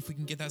game if we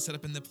can get that set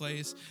up in the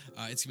place.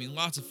 It's going to be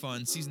lots of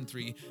fun. Season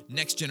 3,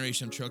 next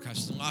generation of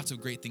Trailcasters, lots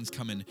of great things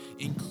coming,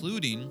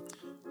 including,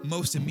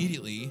 most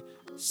immediately,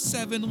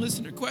 7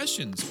 listener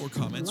questions or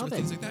comments or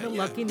things like that.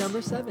 Lucky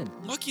number 7.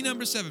 Lucky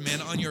number 7,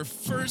 man. On your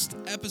first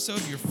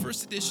episode, your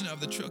first edition of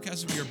the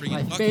Trailcasters, we are bringing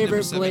my lucky favorite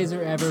number 7.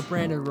 Blazer ever,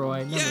 Brandon Roy,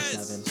 number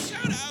 7.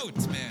 Shout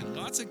out, man.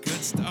 Lots of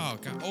good stuff. Oh,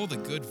 got all the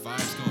good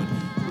vibes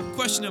going.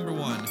 Question number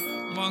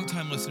 1.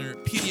 Longtime listener,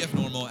 PDF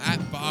Normal at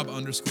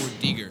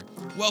Bob_Deeger.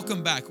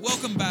 Welcome back.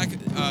 Welcome back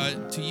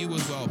to you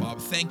as well, Bob.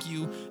 Thank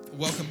you.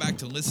 Welcome back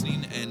to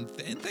listening, and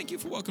thank you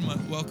for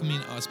welcoming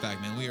us back,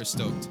 man. We are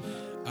stoked.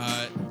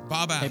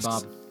 Bob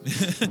asks.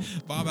 Hey, Bob.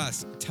 Bob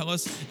asks, tell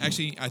us.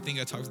 Actually, I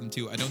think I talked to him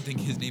too. I don't think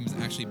his name is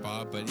actually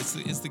Bob, but it's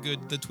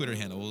the Twitter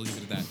handle. We'll leave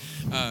it at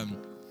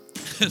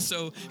that.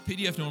 So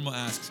PDF Normal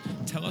asks,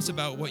 tell us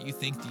about what you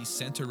think the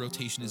center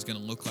rotation is going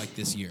to look like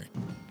this year.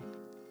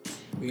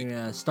 We're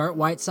going to start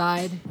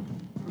Whiteside.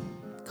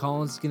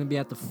 Collins is going to be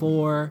at the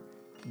 4.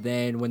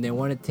 Then when they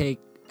want to take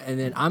And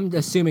then I'm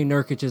assuming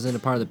Nurkic isn't a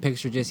part of the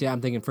picture just yet.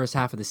 I'm thinking first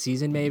half of the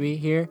season maybe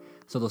here.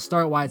 So they'll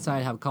start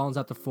Whiteside, have Collins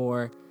at the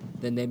 4.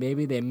 Then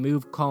they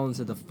move Collins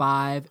to the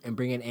 5 and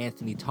bring in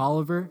Anthony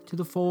Tolliver to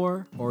the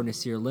 4 or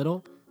Nasir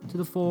Little to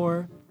the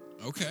 4.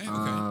 Okay.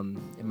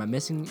 Am I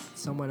missing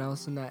someone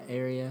else in that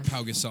area?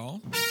 Pau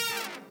Gasol.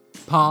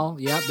 Paul,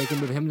 yep, they can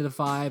move him to the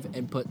 5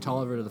 and put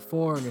Tolliver to the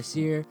 4 or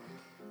Nasir.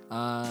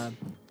 And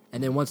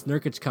then once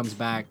Nurkic comes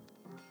back,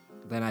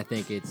 then I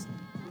think it's,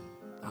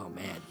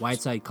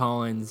 Whiteside,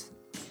 Collins.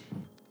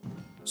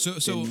 So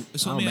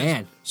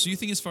you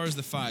think as far as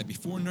the 5,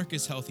 before Nurk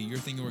is healthy, you're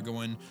thinking we're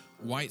going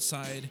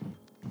Whiteside,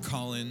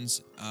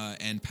 Collins,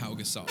 and Pau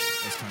Gasol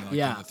as kind of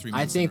like the 3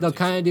 I think they'll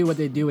kind of do what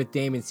they do with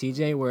Dame and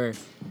CJ,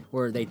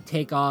 where they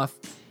take off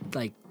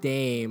like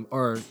Dame,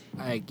 so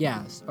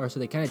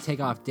they kind of take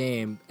off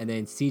Dame, and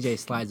then CJ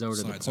slides over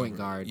to the point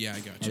guard. Yeah, I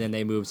got you. And then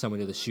they move someone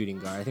to the shooting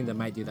guard. I think they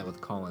might do that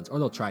with Collins, or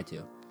they'll try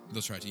to.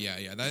 They'll try to,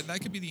 yeah.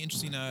 That could be the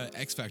interesting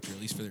X factor, at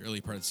least for the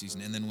early part of the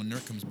season. And then when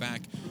Nurk comes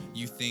back,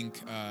 you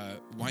think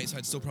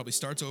Whiteside still probably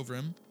starts over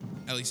him,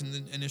 at least in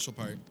the initial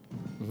part.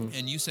 Mm-hmm.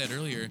 And you said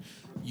earlier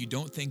you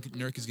don't think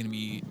Nurk is going to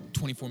be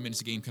 24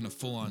 minutes a game, kind of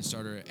full-on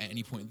starter at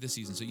any point this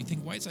season. So you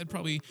think Whiteside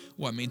probably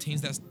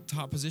maintains that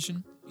top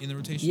position in the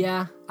rotation?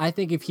 Yeah, I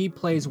think if he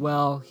plays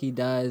well, he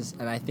does.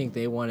 And I think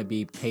they want to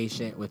be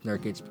patient with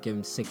Nurkic, give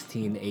him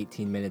 16 to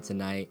 18 minutes a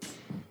night,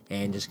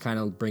 and just kind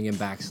of bring him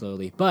back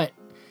slowly. But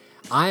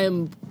I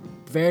am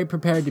very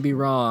prepared to be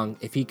wrong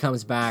if he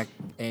comes back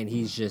and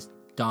he's just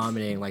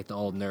dominating like the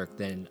old Nurk.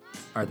 Then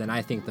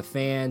I think the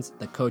fans,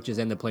 the coaches,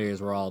 and the players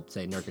will all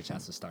say Nurkic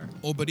has to start.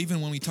 Oh, but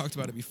even when we talked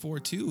about it before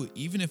too,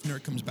 even if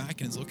Nurk comes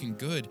back and is looking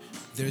good,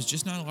 there's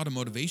just not a lot of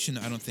motivation,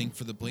 I don't think,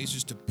 for the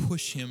Blazers to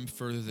push him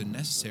further than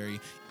necessary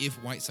if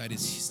Whiteside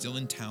is still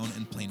in town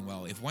and playing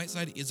well. If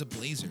Whiteside is a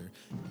Blazer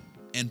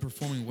and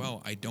performing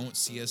well, I don't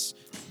see us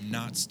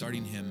not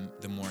starting him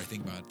the more I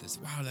think about this.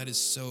 Wow, that is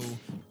so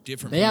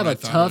different. They have a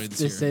tough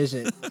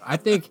decision. I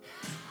think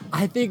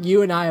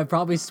you and I have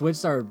probably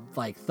switched our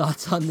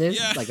thoughts on this,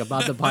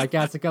 about the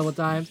podcast a couple of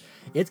times.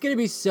 It's going to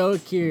be so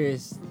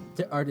curious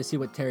to see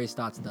what Terry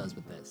Stotts does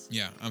with this.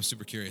 Yeah, I'm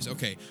super curious.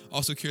 Okay,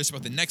 also curious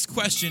about the next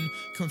question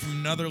coming from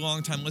another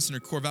longtime listener,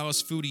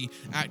 Corvallis Foodie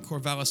at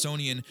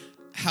Corvallisonian.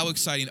 How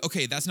exciting.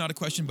 Okay, that's not a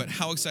question, but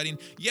how exciting.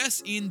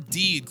 Yes,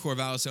 indeed,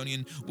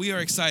 Corvallisonian. We are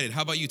excited.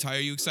 How about you, Ty?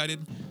 Are you excited?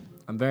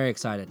 I'm very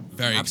excited.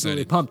 Very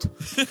Absolutely excited.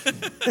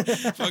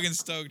 Pumped. Fucking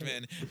stoked,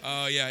 man.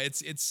 Yeah,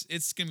 it's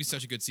going to be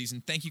such a good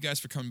season. Thank you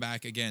guys for coming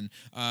back again.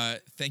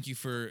 Thank you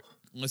for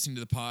listening to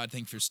the pod.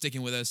 Thank you for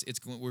sticking with us.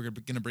 We're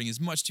going to bring as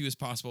much to you as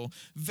possible.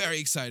 Very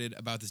excited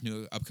about this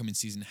new upcoming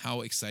season. How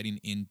exciting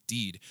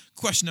indeed.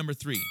 Question number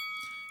 3.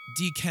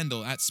 D.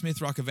 Kendall at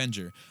Smith Rock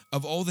Avenger.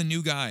 Of all the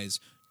new guys,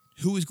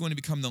 who is going to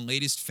become the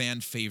latest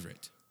fan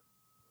favorite?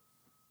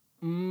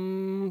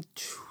 The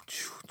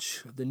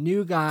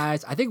new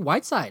guys. I think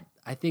Whiteside.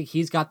 I think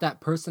he's got that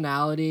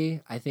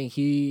personality. I think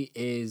he's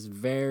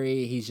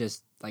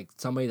just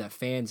somebody that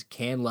fans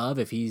can love.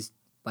 If he's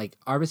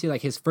obviously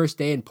his first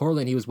day in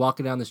Portland, he was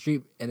walking down the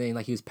street and then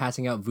he was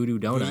passing out voodoo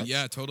donuts.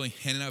 Yeah, totally.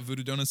 Handing out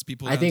voodoo donuts to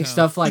people I think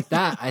stuff like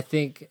that. I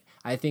think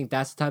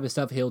that's the type of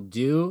stuff he'll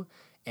do.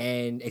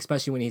 And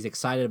especially when he's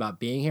excited about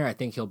being here, I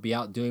think he'll be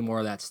out doing more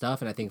of that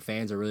stuff. And I think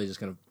fans are really just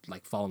going to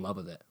fall in love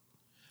with it.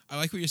 I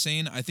like what you're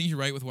saying. I think you're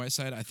right with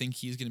Whiteside. I think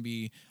he's going to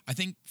be. I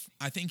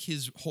think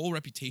his whole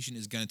reputation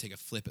is going to take a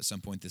flip at some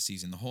point this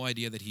season. The whole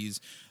idea that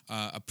he's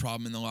a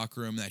problem in the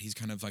locker room, that he's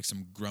kind of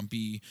some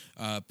grumpy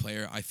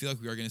player. I feel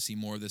like we are going to see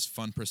more of this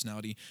fun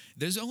personality.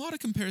 There's a lot of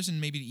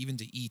comparison, maybe even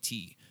to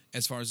E.T.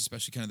 as far as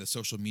especially kind of the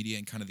social media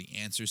and kind of the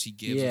answers he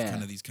gives, with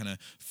kind of these kind of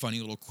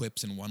funny little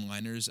quips and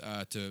one-liners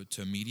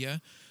to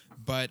media.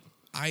 But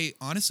I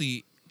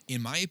honestly,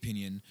 in my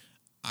opinion,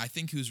 I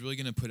think who's really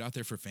going to put out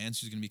there for fans,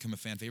 who's going to become a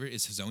fan favorite,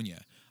 is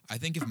Hazonia. I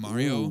think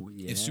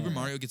if Super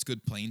Mario gets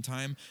good playing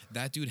time,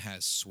 that dude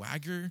has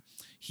swagger.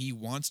 He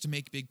wants to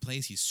make big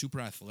plays. He's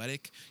super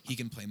athletic. He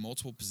can play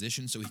multiple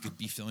positions, so he could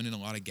be filling in a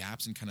lot of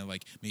gaps and kind of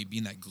maybe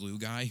being that glue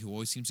guy who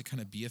always seems to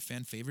kind of be a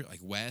fan favorite, like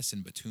Wes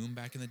and Batum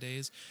back in the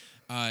days.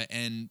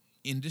 And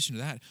in addition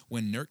to that,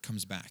 when Nurk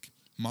comes back,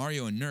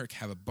 Mario and Nurk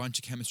have a bunch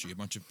of chemistry, a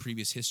bunch of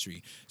previous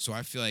history. So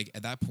I feel like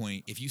at that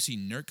point, if you see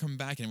Nurk come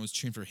back and everyone's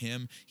cheering for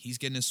him, he's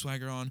getting his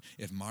swagger on.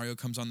 If Mario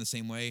comes on the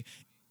same way,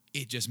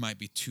 it just might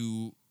be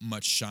too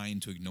much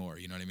shine to ignore.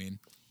 You know what I mean?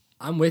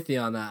 I'm with you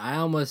on that. I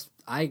almost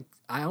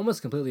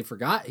completely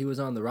forgot he was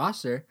on the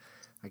roster.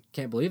 I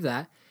can't believe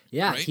that.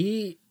 Yeah, right?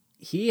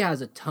 He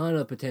has a ton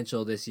of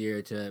potential this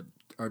year to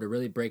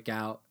really break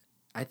out.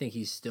 I think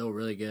he's still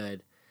really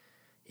good.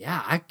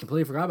 Yeah, I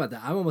completely forgot about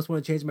that. I almost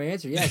want to change my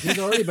answer. Yeah, he's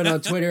already been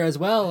on Twitter as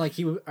well. I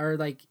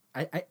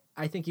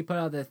think he put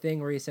out the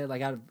thing where he said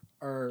it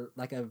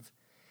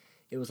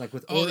was with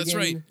Oregon. Oh, that's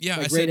right.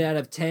 Yeah, rated out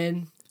of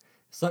 10.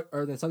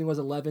 Or then something was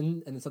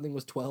 11, and then something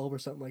was 12, or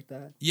something like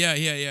that. Yeah.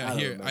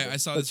 Here, I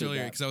saw this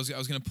earlier because I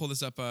was going to pull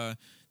this up.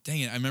 Dang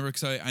it, I remember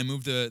because I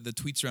moved the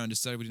tweets around,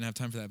 just decided we didn't have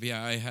time for that. But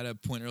yeah, I had a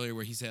point earlier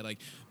where he said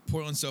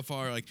Portland so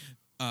far,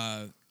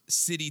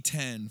 city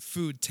 10,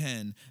 food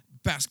 10,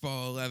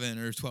 basketball 11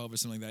 or 12 or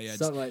something like that. Yeah,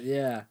 Something like,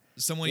 yeah.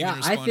 Someone Yeah, even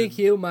responded. I think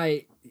he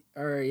might,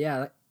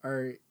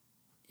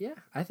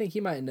 I think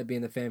he might end up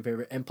being the fan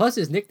favorite. And plus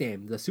his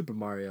nickname, the Super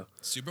Mario.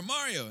 Super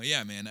Mario.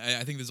 Yeah, man.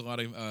 I think there's a lot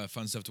of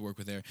fun stuff to work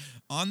with there.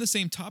 On the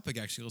same topic,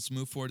 actually, let's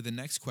move forward to the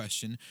next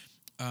question.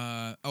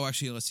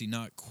 Actually, let's see.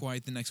 Not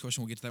quite the next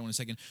question. We'll get to that one in a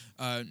second.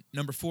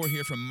 Number 4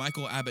 here from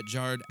Michael Abbott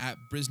Jard at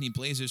Brisney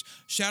Blazers.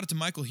 Shout out to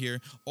Michael here,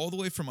 all the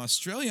way from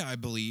Australia, I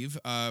believe,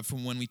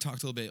 from when we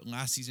talked a little bit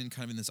last season,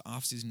 kind of in this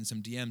off season, in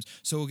some DMs.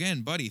 So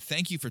again, buddy,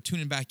 thank you for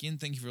tuning back in.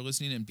 Thank you for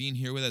listening and being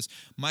here with us.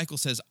 Michael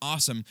says,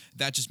 awesome.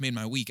 That just made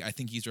my week. I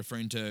think he's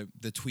referring to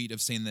the tweet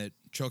of saying that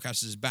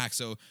Trailcasters is back.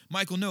 So,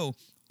 Michael, no.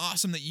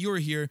 Awesome that you're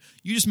here.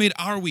 You just made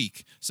our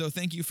week. So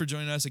thank you for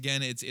joining us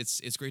again.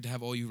 It's great to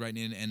have all you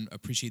writing in and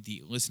appreciate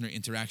the listener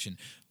interaction.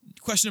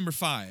 Question number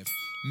 5.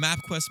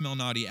 MapQuest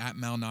Malnati at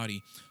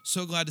Malnati.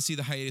 So glad to see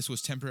the hiatus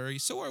was temporary.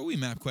 So are we,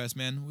 MapQuest,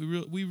 man.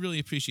 We really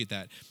appreciate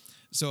that.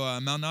 So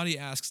Malnati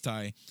asks,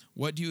 Ty,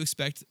 what do you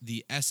expect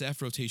the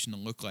SF rotation to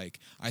look like?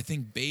 I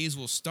think Bays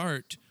will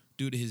start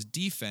due to his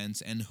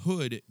defense, and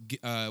Hood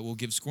will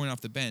give scoring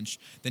off the bench.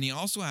 Then he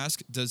also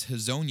asks, does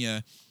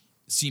Hezonja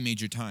see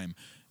major time?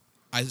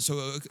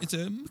 So it's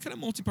a kind of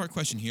multi-part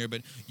question here,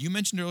 but you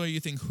mentioned earlier you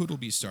think Hood will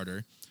be a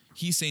starter.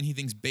 He's saying he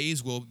thinks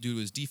Bays will due to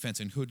his defense,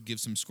 and Hood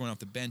gives some scoring off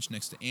the bench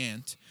next to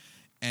Ant.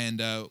 And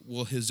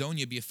will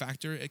Hezonja be a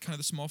factor at kind of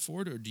the small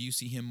forward, or do you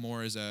see him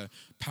more as a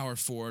power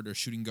forward or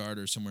shooting guard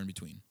or somewhere in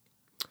between?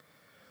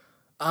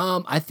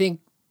 I think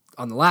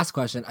on the last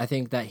question, I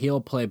think that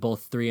he'll play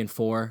both 3 and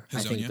 4. Hezonja?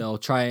 I think they'll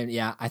try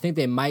and I think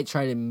they might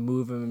try to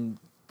move him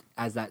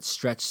as that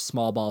stretch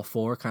small ball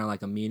 4, kind of like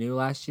Aminu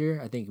last year.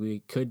 I think we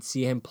could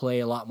see him play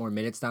a lot more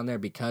minutes down there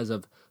because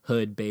of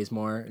Hood,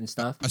 Bazemore, and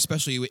stuff.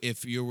 Especially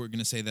if you were going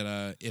to say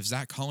that if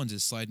Zach Collins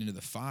is sliding into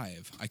the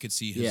 5, I could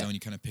see Hezonja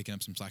kind of picking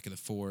up some slack at the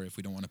 4 if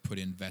we don't want to put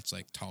in vets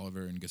like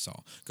Tolliver and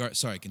Gasol.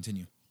 Sorry,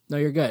 continue. No,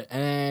 you're good.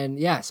 And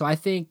so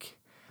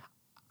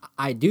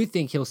I do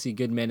think he'll see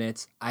good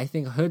minutes. I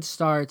think Hood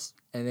starts,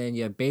 and then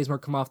you have Bazemore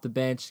come off the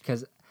bench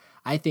because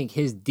I think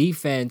his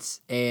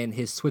defense and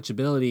his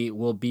switchability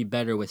will be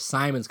better with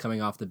Simons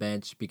coming off the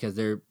bench because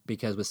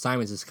with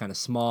Simons it's kind of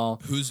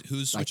small. Who's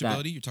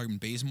switchability? You're talking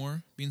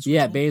Bazemore being switchable?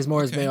 Yeah,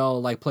 Bazemore has been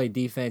able to play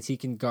defense. He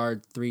can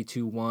guard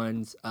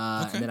 3-2-1s.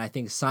 And then I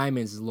think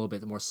Simons is a little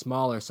bit more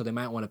smaller, so they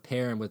might want to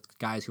pair him with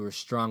guys who are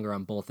stronger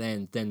on both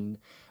ends than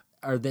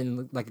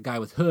like a guy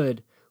with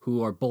Hood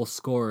who are both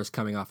scorers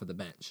coming off of the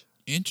bench.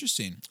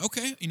 Interesting.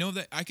 Okay,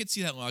 that I could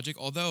see that logic.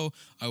 Although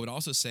I would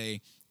also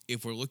say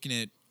if we're looking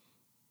at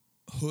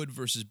Hood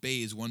versus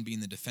Bays, one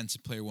being the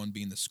defensive player, one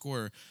being the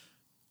scorer,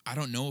 I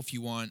don't know if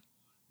you want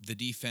the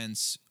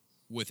defense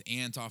with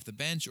Ant off the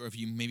bench, or if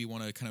you maybe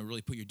want to kind of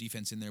really put your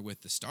defense in there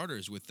with the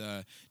starters, with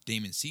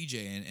Damon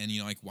CJ and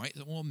like White.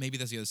 Well, maybe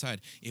that's the other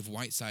side. If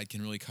Whiteside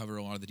can really cover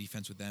a lot of the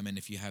defense with them, and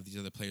if you have these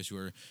other players who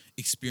are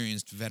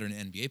experienced veteran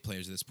NBA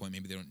players at this point,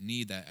 maybe they don't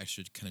need that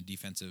extra kind of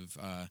defensive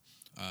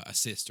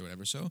assist or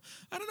whatever. So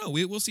I don't know.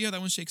 We'll see how that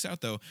one shakes out,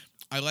 though.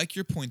 I like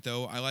your point,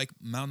 though. I like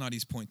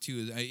Malnati's point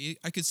too.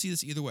 I could see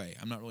this either way.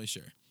 I'm not really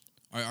sure.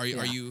 Are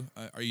you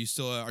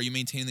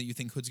maintaining that you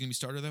think Hood's gonna be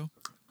starter though?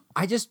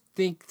 I just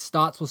think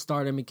Stotts will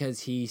start him because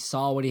he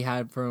saw what he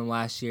had from him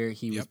last year.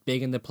 He was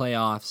big in the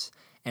playoffs,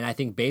 and I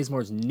think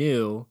Bazemore's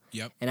new.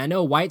 Yep. And I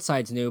know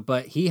Whiteside's new,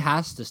 but he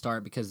has to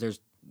start because there's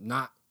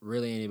not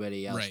really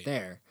anybody else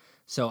there.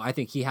 So I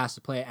think he has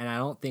to play, and I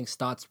don't think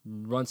Stotts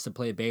wants to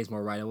play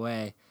Bazemore right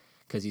away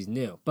because he's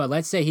new. But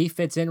let's say he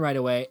fits in right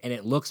away, and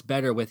it looks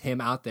better with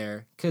him out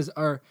there because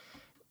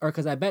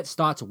I bet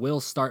Stotts will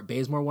start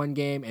Bazemore one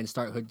game and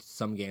start Hood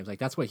some games. Like,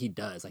 that's what he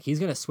does. Like, he's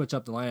going to switch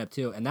up the lineup,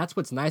 too. And that's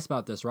what's nice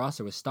about this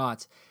roster with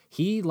Stotts.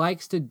 He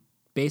likes to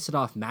base it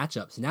off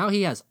matchups. Now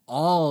he has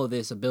all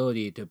this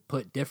ability to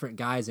put different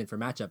guys in for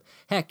matchup.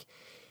 Heck,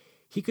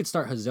 he could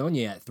start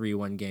Hezonja at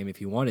 3-1 game if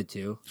he wanted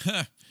to.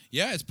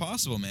 Yeah, it's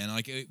possible, man.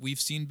 Like, we've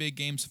seen big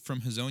games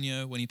from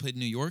Hezonja when he played in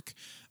New York.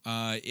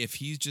 If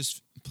he's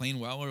just playing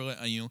well, or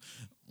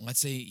let's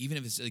say even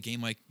if it's a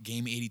game like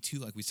Game 82,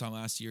 like we saw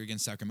last year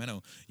against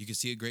Sacramento, you could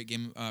see a great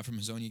game from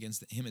Hezonja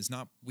against him. It's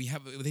not.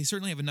 They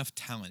certainly have enough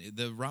talent.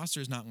 The roster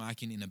is not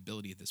lacking in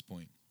ability at this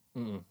point.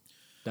 Mm-mm.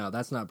 No,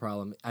 that's not a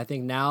problem. I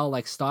think now,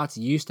 like, Stotts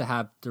used to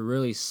have to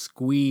really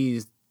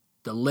squeeze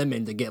the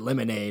lemon to get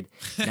lemonade.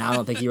 Now I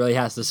don't think he really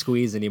has to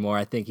squeeze anymore.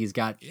 I think he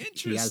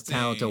has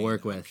talent to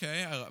work with.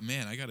 Okay,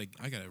 man, I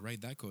gotta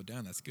write that quote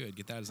down. That's good.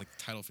 Get that as like the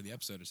title for the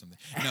episode or something.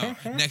 No,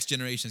 Next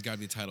Generation's got to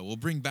be the title. We'll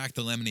bring back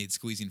the lemonade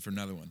squeezing for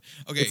another one.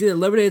 Okay, it's either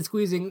lemonade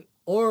squeezing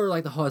or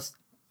like the host.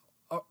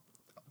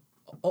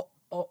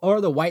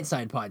 or the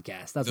Whiteside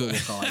podcast. That's what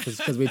we'll call it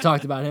because we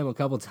talked about him a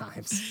couple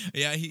times.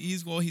 Yeah,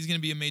 he's going to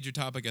be a major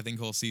topic, I think,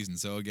 whole season.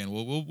 So again,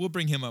 we'll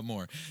bring him up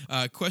more.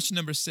 Question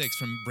number 6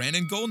 from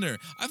Brandon Goldner.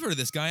 I've heard of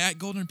this guy at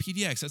Goldner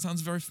PDX. That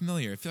sounds very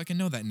familiar. I feel like I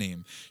know that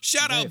name.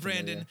 Shout out,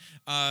 Brandon.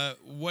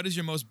 What is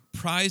your most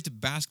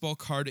prized basketball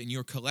card in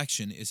your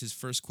collection? Is his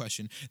first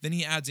question. Then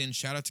he adds in,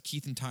 shout out to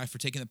Keith and Ty for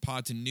taking the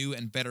pod to new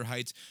and better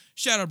heights.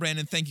 Shout out,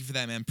 Brandon. Thank you for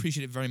that, man.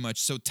 Appreciate it very much.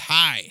 So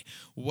Ty,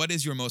 what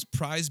is your most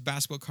prized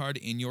basketball card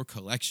in your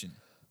collection?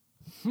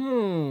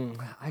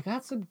 I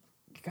got some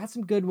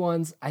good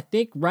ones. I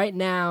think right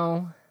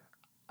now,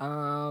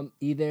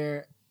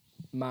 either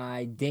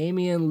my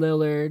Damian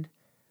Lillard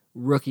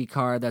rookie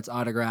card that's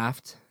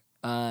autographed,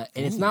 and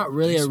it's not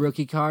really a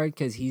rookie card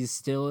because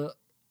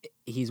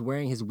he's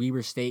wearing his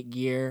Weber State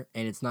gear,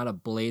 and it's not a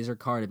Blazer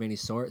card of any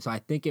sort. So I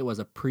think it was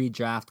a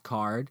pre-draft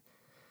card,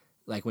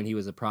 like when he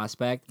was a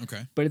prospect.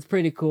 Okay. But it's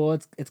pretty cool.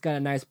 It's got a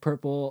nice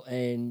purple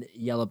and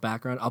yellow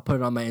background. I'll put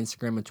it on my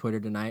Instagram and Twitter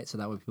tonight so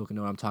that way people can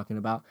know what I'm talking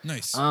about.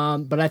 Nice.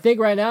 But I think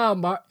right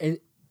now,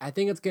 I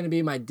think it's going to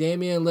be my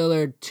Damian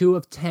Lillard 2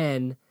 of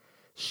 10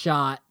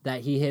 shot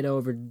that he hit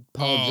over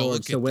Paul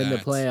George to win the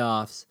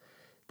playoffs.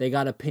 They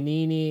got a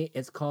Panini.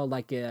 It's called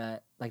like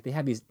they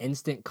have these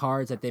instant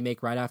cards that they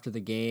make right after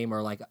the game,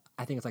 or like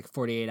I think it's like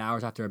 48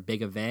 hours after a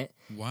big event.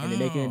 Wow. And they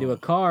make it into a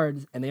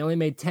card, and they only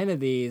made 10 of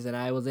these, and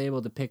I was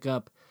able to pick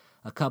up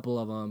a couple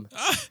of them.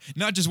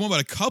 Not just one, but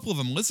a couple of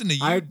them. Listen to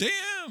you.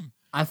 Damn.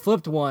 I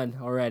flipped one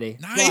already.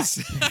 Nice.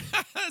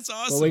 That's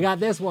awesome. Well, we got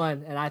this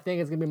one, and I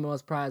think it's going to be my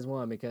most prized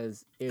one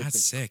because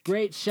it's a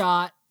great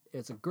shot.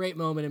 It's a great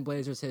moment in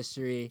Blazers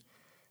history.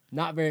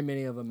 Not very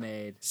many of them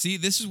made. See,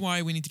 this is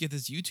why we need to get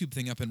this YouTube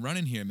thing up and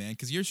running here, man,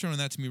 because you're showing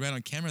that to me right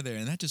on camera there,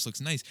 and that just looks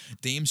nice.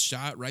 Dame's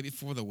shot right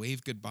before the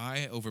wave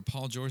goodbye over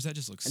Paul George, that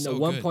just looks so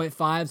good. And the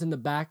 1.5s in the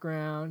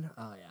background.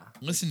 Oh, yeah.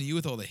 Listen to you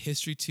with all the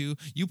history, too.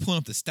 You pulling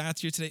up the stats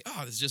here today.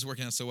 Oh, this is just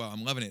working out so well.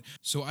 I'm loving it.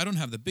 So I don't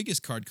have the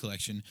biggest card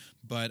collection,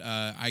 but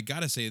I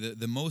got to say that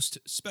the most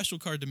special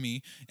card to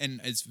me, and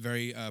it's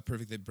very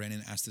perfect that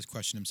Brandon asked this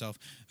question himself.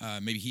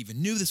 Maybe he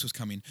even knew this was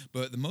coming,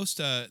 but the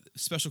most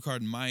special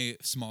card in my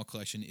small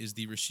collection is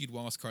the Rasheed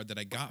Wallace card that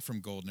I got from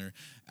Goldner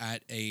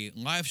at a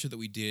live show that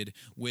we did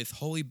with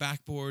Holy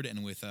Backboard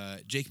and with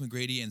Jake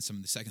McGrady and some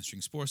of the Second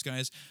String Sports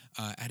guys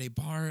at a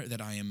bar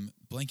that I am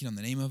blanking on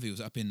the name of. It was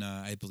up in,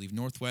 I believe,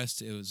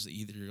 Northwest. It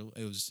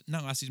was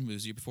not last season, but it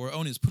was the year before. Oh,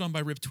 and it was put on by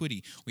Rip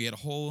Twitty. We had a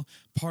whole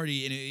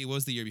party, and it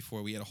was the year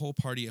before. We had a whole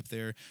party up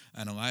there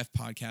and a live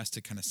podcast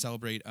to kind of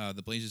celebrate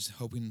the Blazers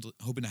hoping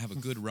to have a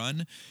good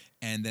run,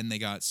 and then they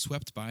got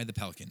swept by the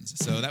Pelicans.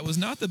 So that was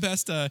not the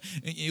best.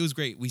 It was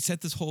great. We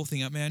set this whole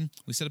thing up, man.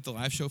 We set up the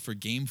live show for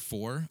Game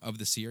 4 of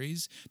the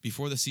series.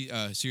 Before the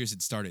series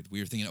had started, we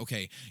were thinking,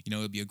 okay, it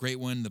would be a great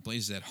one. The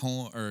Blazers at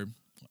home, or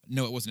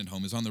no, it wasn't at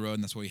home. It was on the road,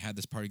 and that's why we had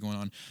this party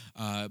going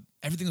on.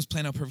 Everything was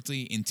planned out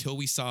perfectly until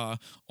we saw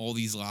all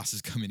these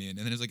losses coming in. And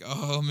then it's like,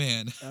 oh,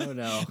 man. Oh,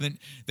 no. then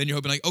you're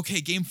hoping, like, okay,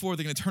 Game 4,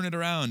 they're going to turn it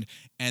around.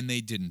 And they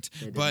didn't.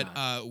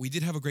 We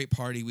did have a great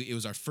party. It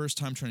was our first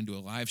time trying to do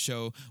a live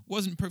show.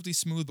 Wasn't perfectly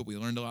smooth, but we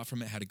learned a lot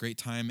from it, had a great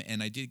time.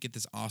 And I did get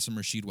this awesome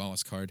Rasheed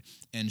Wallace card.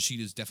 And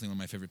Rasheed is definitely one of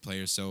my favorite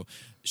players. So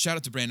shout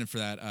out to Brandon for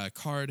that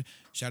card.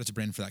 Shout out to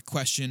Brandon for that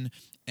question.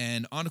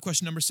 And on to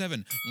question number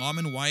 7.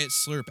 Lawman Wyatt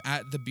Slurp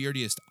at The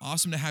Beardiest.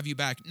 Awesome to have you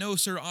back. No,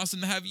 sir, awesome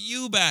to have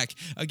you back.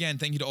 Again,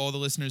 thank you to all the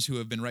listeners who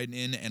have been writing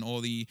in and all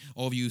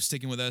of you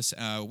sticking with us.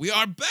 We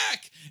are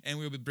back, and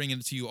we'll be bringing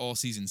it to you all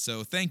season.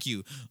 So thank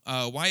you.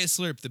 Wyatt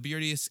Slurp, The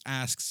Beardiest,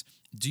 asks,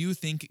 do you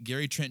think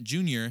Gary Trent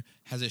Jr.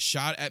 has a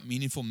shot at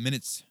meaningful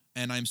minutes?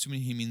 And I'm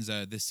assuming he means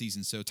this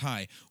season. So,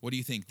 Ty, what do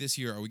you think? This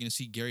year, are we going to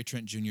see Gary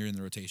Trent Jr. in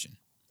the rotation?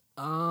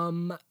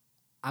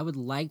 I would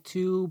like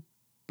to,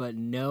 but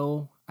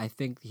no. I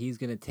think he's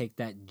going to take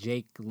that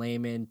Jake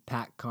Layman,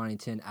 Pat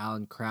Connaughton,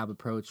 Alan Crabb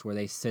approach where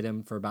they sit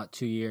him for about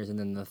 2 years, and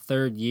then the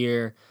third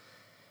year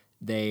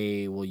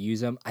they will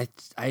use him. I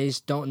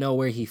just don't know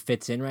where he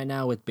fits in right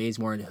now with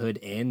Bazemore and Hood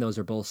in. Those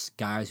are both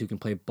guys who can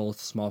play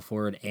both small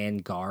forward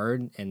and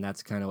guard, and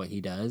that's kind of what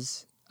he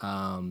does.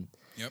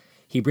 Yep.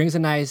 He brings a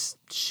nice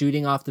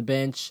shooting off the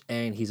bench,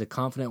 and he's a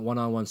confident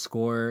one-on-one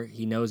scorer.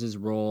 He knows his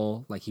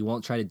role. Like, he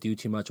won't try to do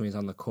too much when he's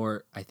on the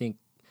court. I think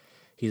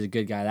he's a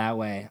good guy that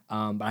way.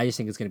 But I just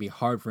think it's going to be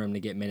hard for him to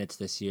get minutes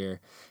this year.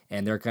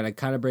 And they're going to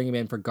kind of bring him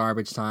in for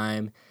garbage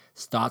time.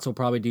 Stotts will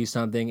probably do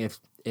something.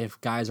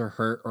 If guys are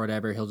hurt or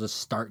whatever, he'll just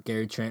start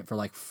Gary Trent for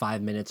like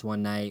 5 minutes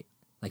one night,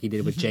 like he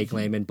did with Jake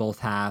Layman, both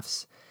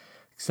halves.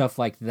 Stuff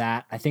like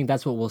that. I think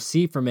that's what we'll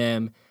see from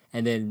him.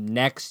 And then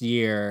next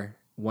year,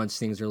 once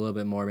things are a little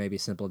bit more maybe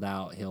simpled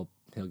out, he'll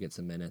get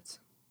some minutes.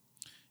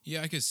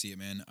 Yeah, I could see it,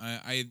 man.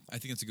 I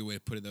think that's a good way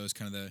to put it, though, is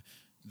kind of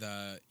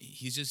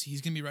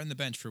he's gonna be right on the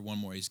bench for one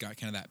more. He's got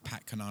kind of that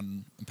Pat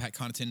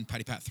Connaughton,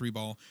 Patty Pat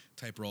 3-ball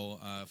type role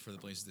for the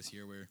Blazers this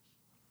year, where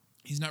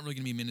he's not really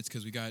gonna be minutes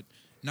because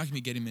not gonna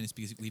be getting minutes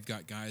because we've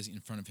got guys in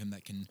front of him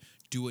that can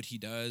do what he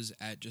does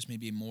at just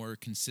maybe a more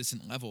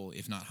consistent level,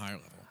 if not higher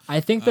level. I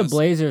think the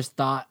Blazers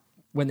thought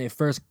when they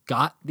first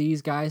got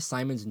these guys,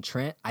 Simons and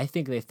Trent, I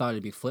think they thought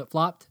it'd be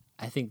flip-flopped.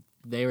 I think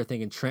they were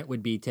thinking Trent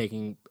would be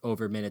taking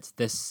over minutes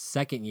this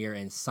second year,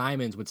 and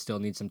Simons would still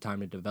need some time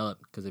to develop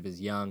because of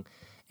his young,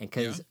 and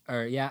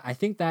I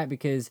think that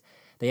because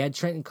they had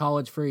Trent in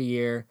college for a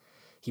year,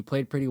 he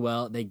played pretty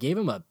well. They gave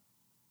him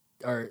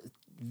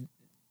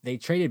they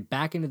traded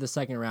back into the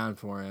second round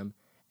for him,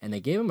 and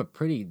they gave him a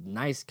pretty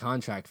nice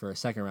contract for a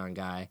second round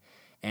guy,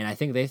 and I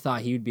think they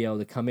thought he would be able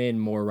to come in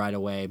more right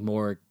away,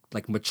 more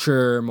like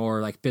mature,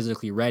 more like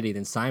physically ready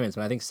than Simons.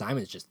 But I think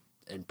Simons just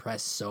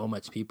impressed so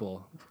much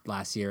people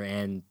last year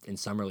and in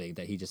summer league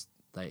that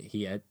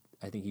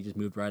I think he just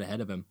moved right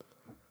ahead of him.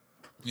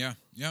 Yeah.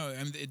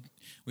 I mean,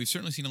 we've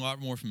certainly seen a lot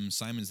more from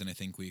Simons than I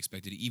think we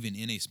expected, even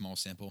in a small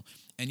sample.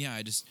 And yeah,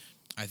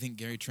 I think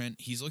Gary Trent,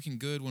 he's looking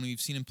good when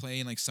we've seen him play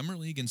in like summer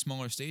league and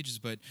smaller stages.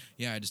 But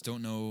yeah, I just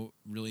don't know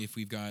really if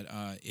we've got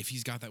if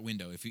he's got that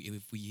window, if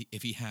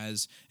he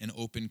has an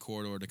open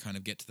corridor to kind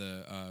of get to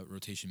the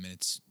rotation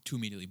minutes too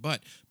immediately.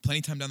 But plenty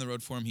of time down the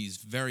road for him. He's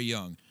very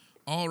young.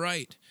 All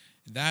right.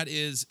 That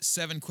is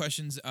 7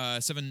 questions.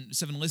 Seven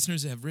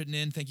listeners have written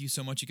in. Thank you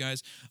so much, you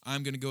guys.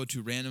 I'm going to go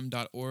to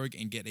random.org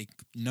and get a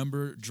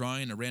number,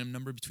 drawing a random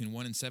number between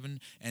 1 and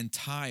 7. And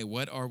Ty,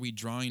 what are we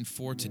drawing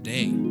for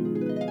today?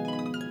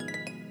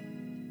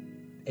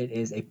 It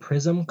is a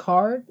Prism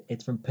card.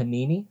 It's from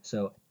Panini.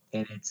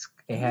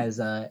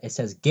 It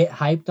says "Get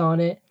Hyped" on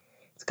it.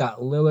 It's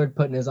got Lillard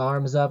putting his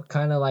arms up,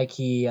 kind of like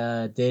he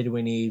did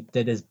when he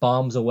did his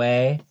bombs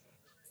away.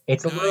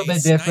 It's a little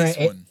bit different.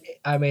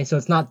 So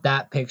it's not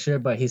that picture,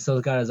 but he's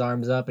still got his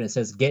arms up, and it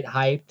says "Get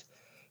Hyped."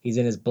 He's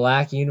in his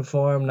black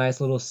uniform, nice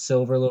little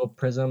silver little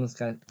prism. It's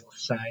got a little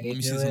shiny. Let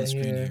me see this on the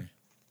screen here.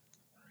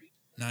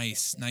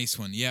 Nice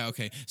one. Yeah,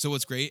 okay. So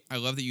what's great, I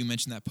love that you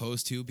mentioned that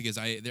pose too, because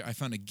I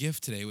found a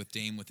GIF today with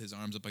Dame with his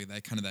arms up like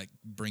that, kind of that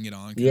bring it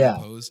on kind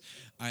of pose.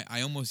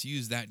 I almost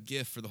used that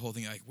GIF for the whole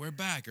thing, like we're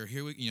back, or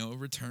here we,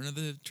 return of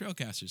the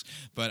Trailcasters.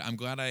 But I'm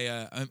glad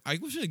I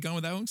wish I had gone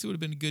with that one because it would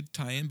have been a good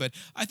tie-in. But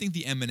I think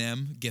the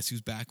Eminem Guess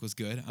Who's Back was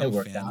good. It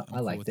worked out.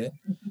 I liked it.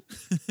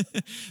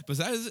 But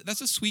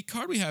that's a sweet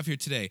card we have here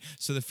today.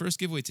 So the first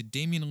giveaway to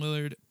Damian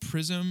Lillard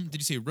Prism.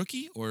 Did you say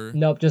rookie or?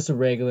 Nope, just a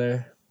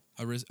regular.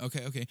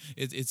 Okay.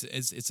 It's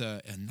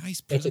a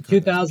nice. It's a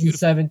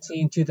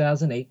 2017,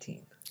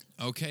 2018.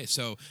 Okay,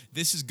 so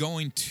this is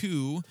going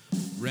to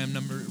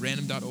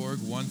random.org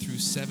 1 through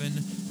 7.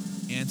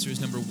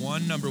 Answers number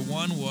one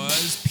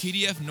was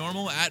PDF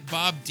Normal at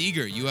Bob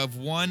Deeger. You have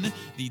won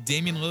the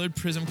Damian Lillard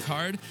Prism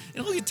card.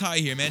 And look at Ty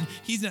here, man.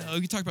 He's not.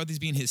 We talk about these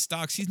being his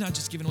stocks. He's not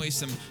just giving away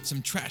some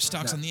trash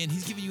stocks on the end.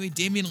 He's giving you a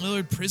Damian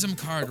Lillard Prism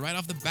card right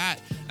off the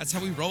bat. That's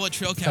how we roll at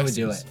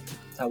Trailcasters.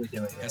 That's how we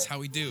do it. That's how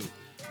we do.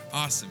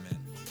 Awesome, man.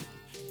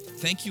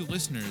 Thank you,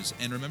 listeners.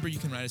 And remember, you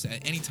can write us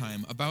at any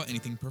time about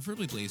anything,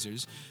 preferably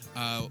Blazers.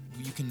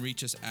 You can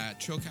reach us at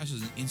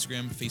Trailcasters on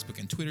Instagram, Facebook,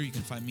 and Twitter. You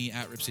can find me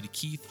at Rip City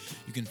Keith.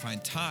 You can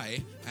find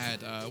Ty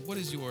at, what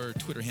is your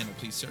Twitter handle,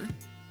 please, sir?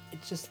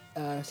 It's just,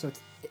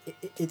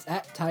 it's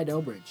at Ty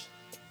Delbridge.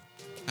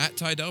 At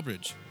Ty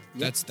Delbridge.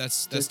 Yep.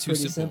 That's too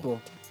pretty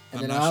simple.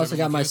 And then I also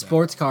got my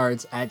sports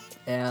cards at,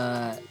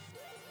 oh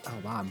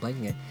wow, I'm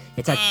blanking it.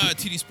 It's at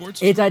TD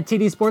Sports. It's at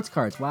TD Sports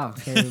Cards. Wow,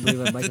 can't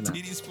believe I'm blanking that.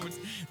 TD Sports.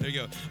 There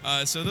you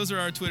go. So those are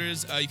our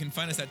Twitters. You can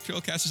find us at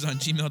trailcasters on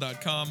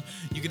gmail.com.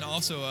 You can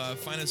also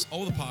find us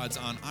all the pods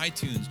on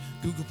iTunes,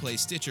 Google Play,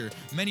 Stitcher,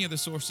 many other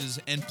sources.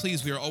 And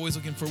please, we are always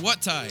looking for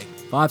what, Ty?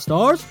 5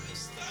 stars.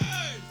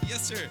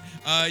 Yes, sir.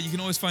 You can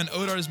always find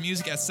Odar's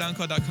music at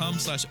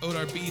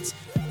soundcloud.com/OdarBeats.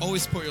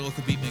 Always support your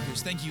local beat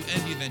makers. Thank you,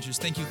 Envy Adventures.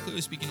 Thank you,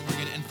 Clearly Speaking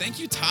Oregon. And thank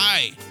you,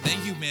 Ty.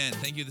 Thank you, man.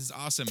 Thank you. This is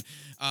awesome.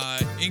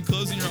 In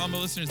closing, your Alma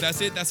listeners, that's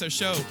it. That's our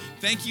show.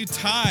 Thank you,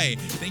 Ty.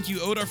 Thank you,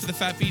 Odar, for the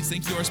fat beats.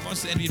 Thank you, our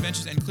sponsors, Envy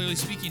Adventures and Clearly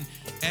Speaking.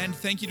 And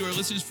thank you to our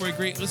listeners for a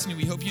great listening.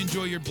 We hope you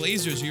enjoy your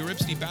Blazers, your Rip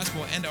City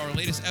basketball, and our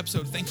latest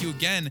episode. Thank you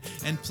again.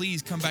 And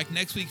please come back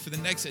next week for the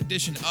next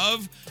edition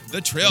of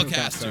The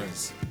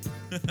Trailcasters.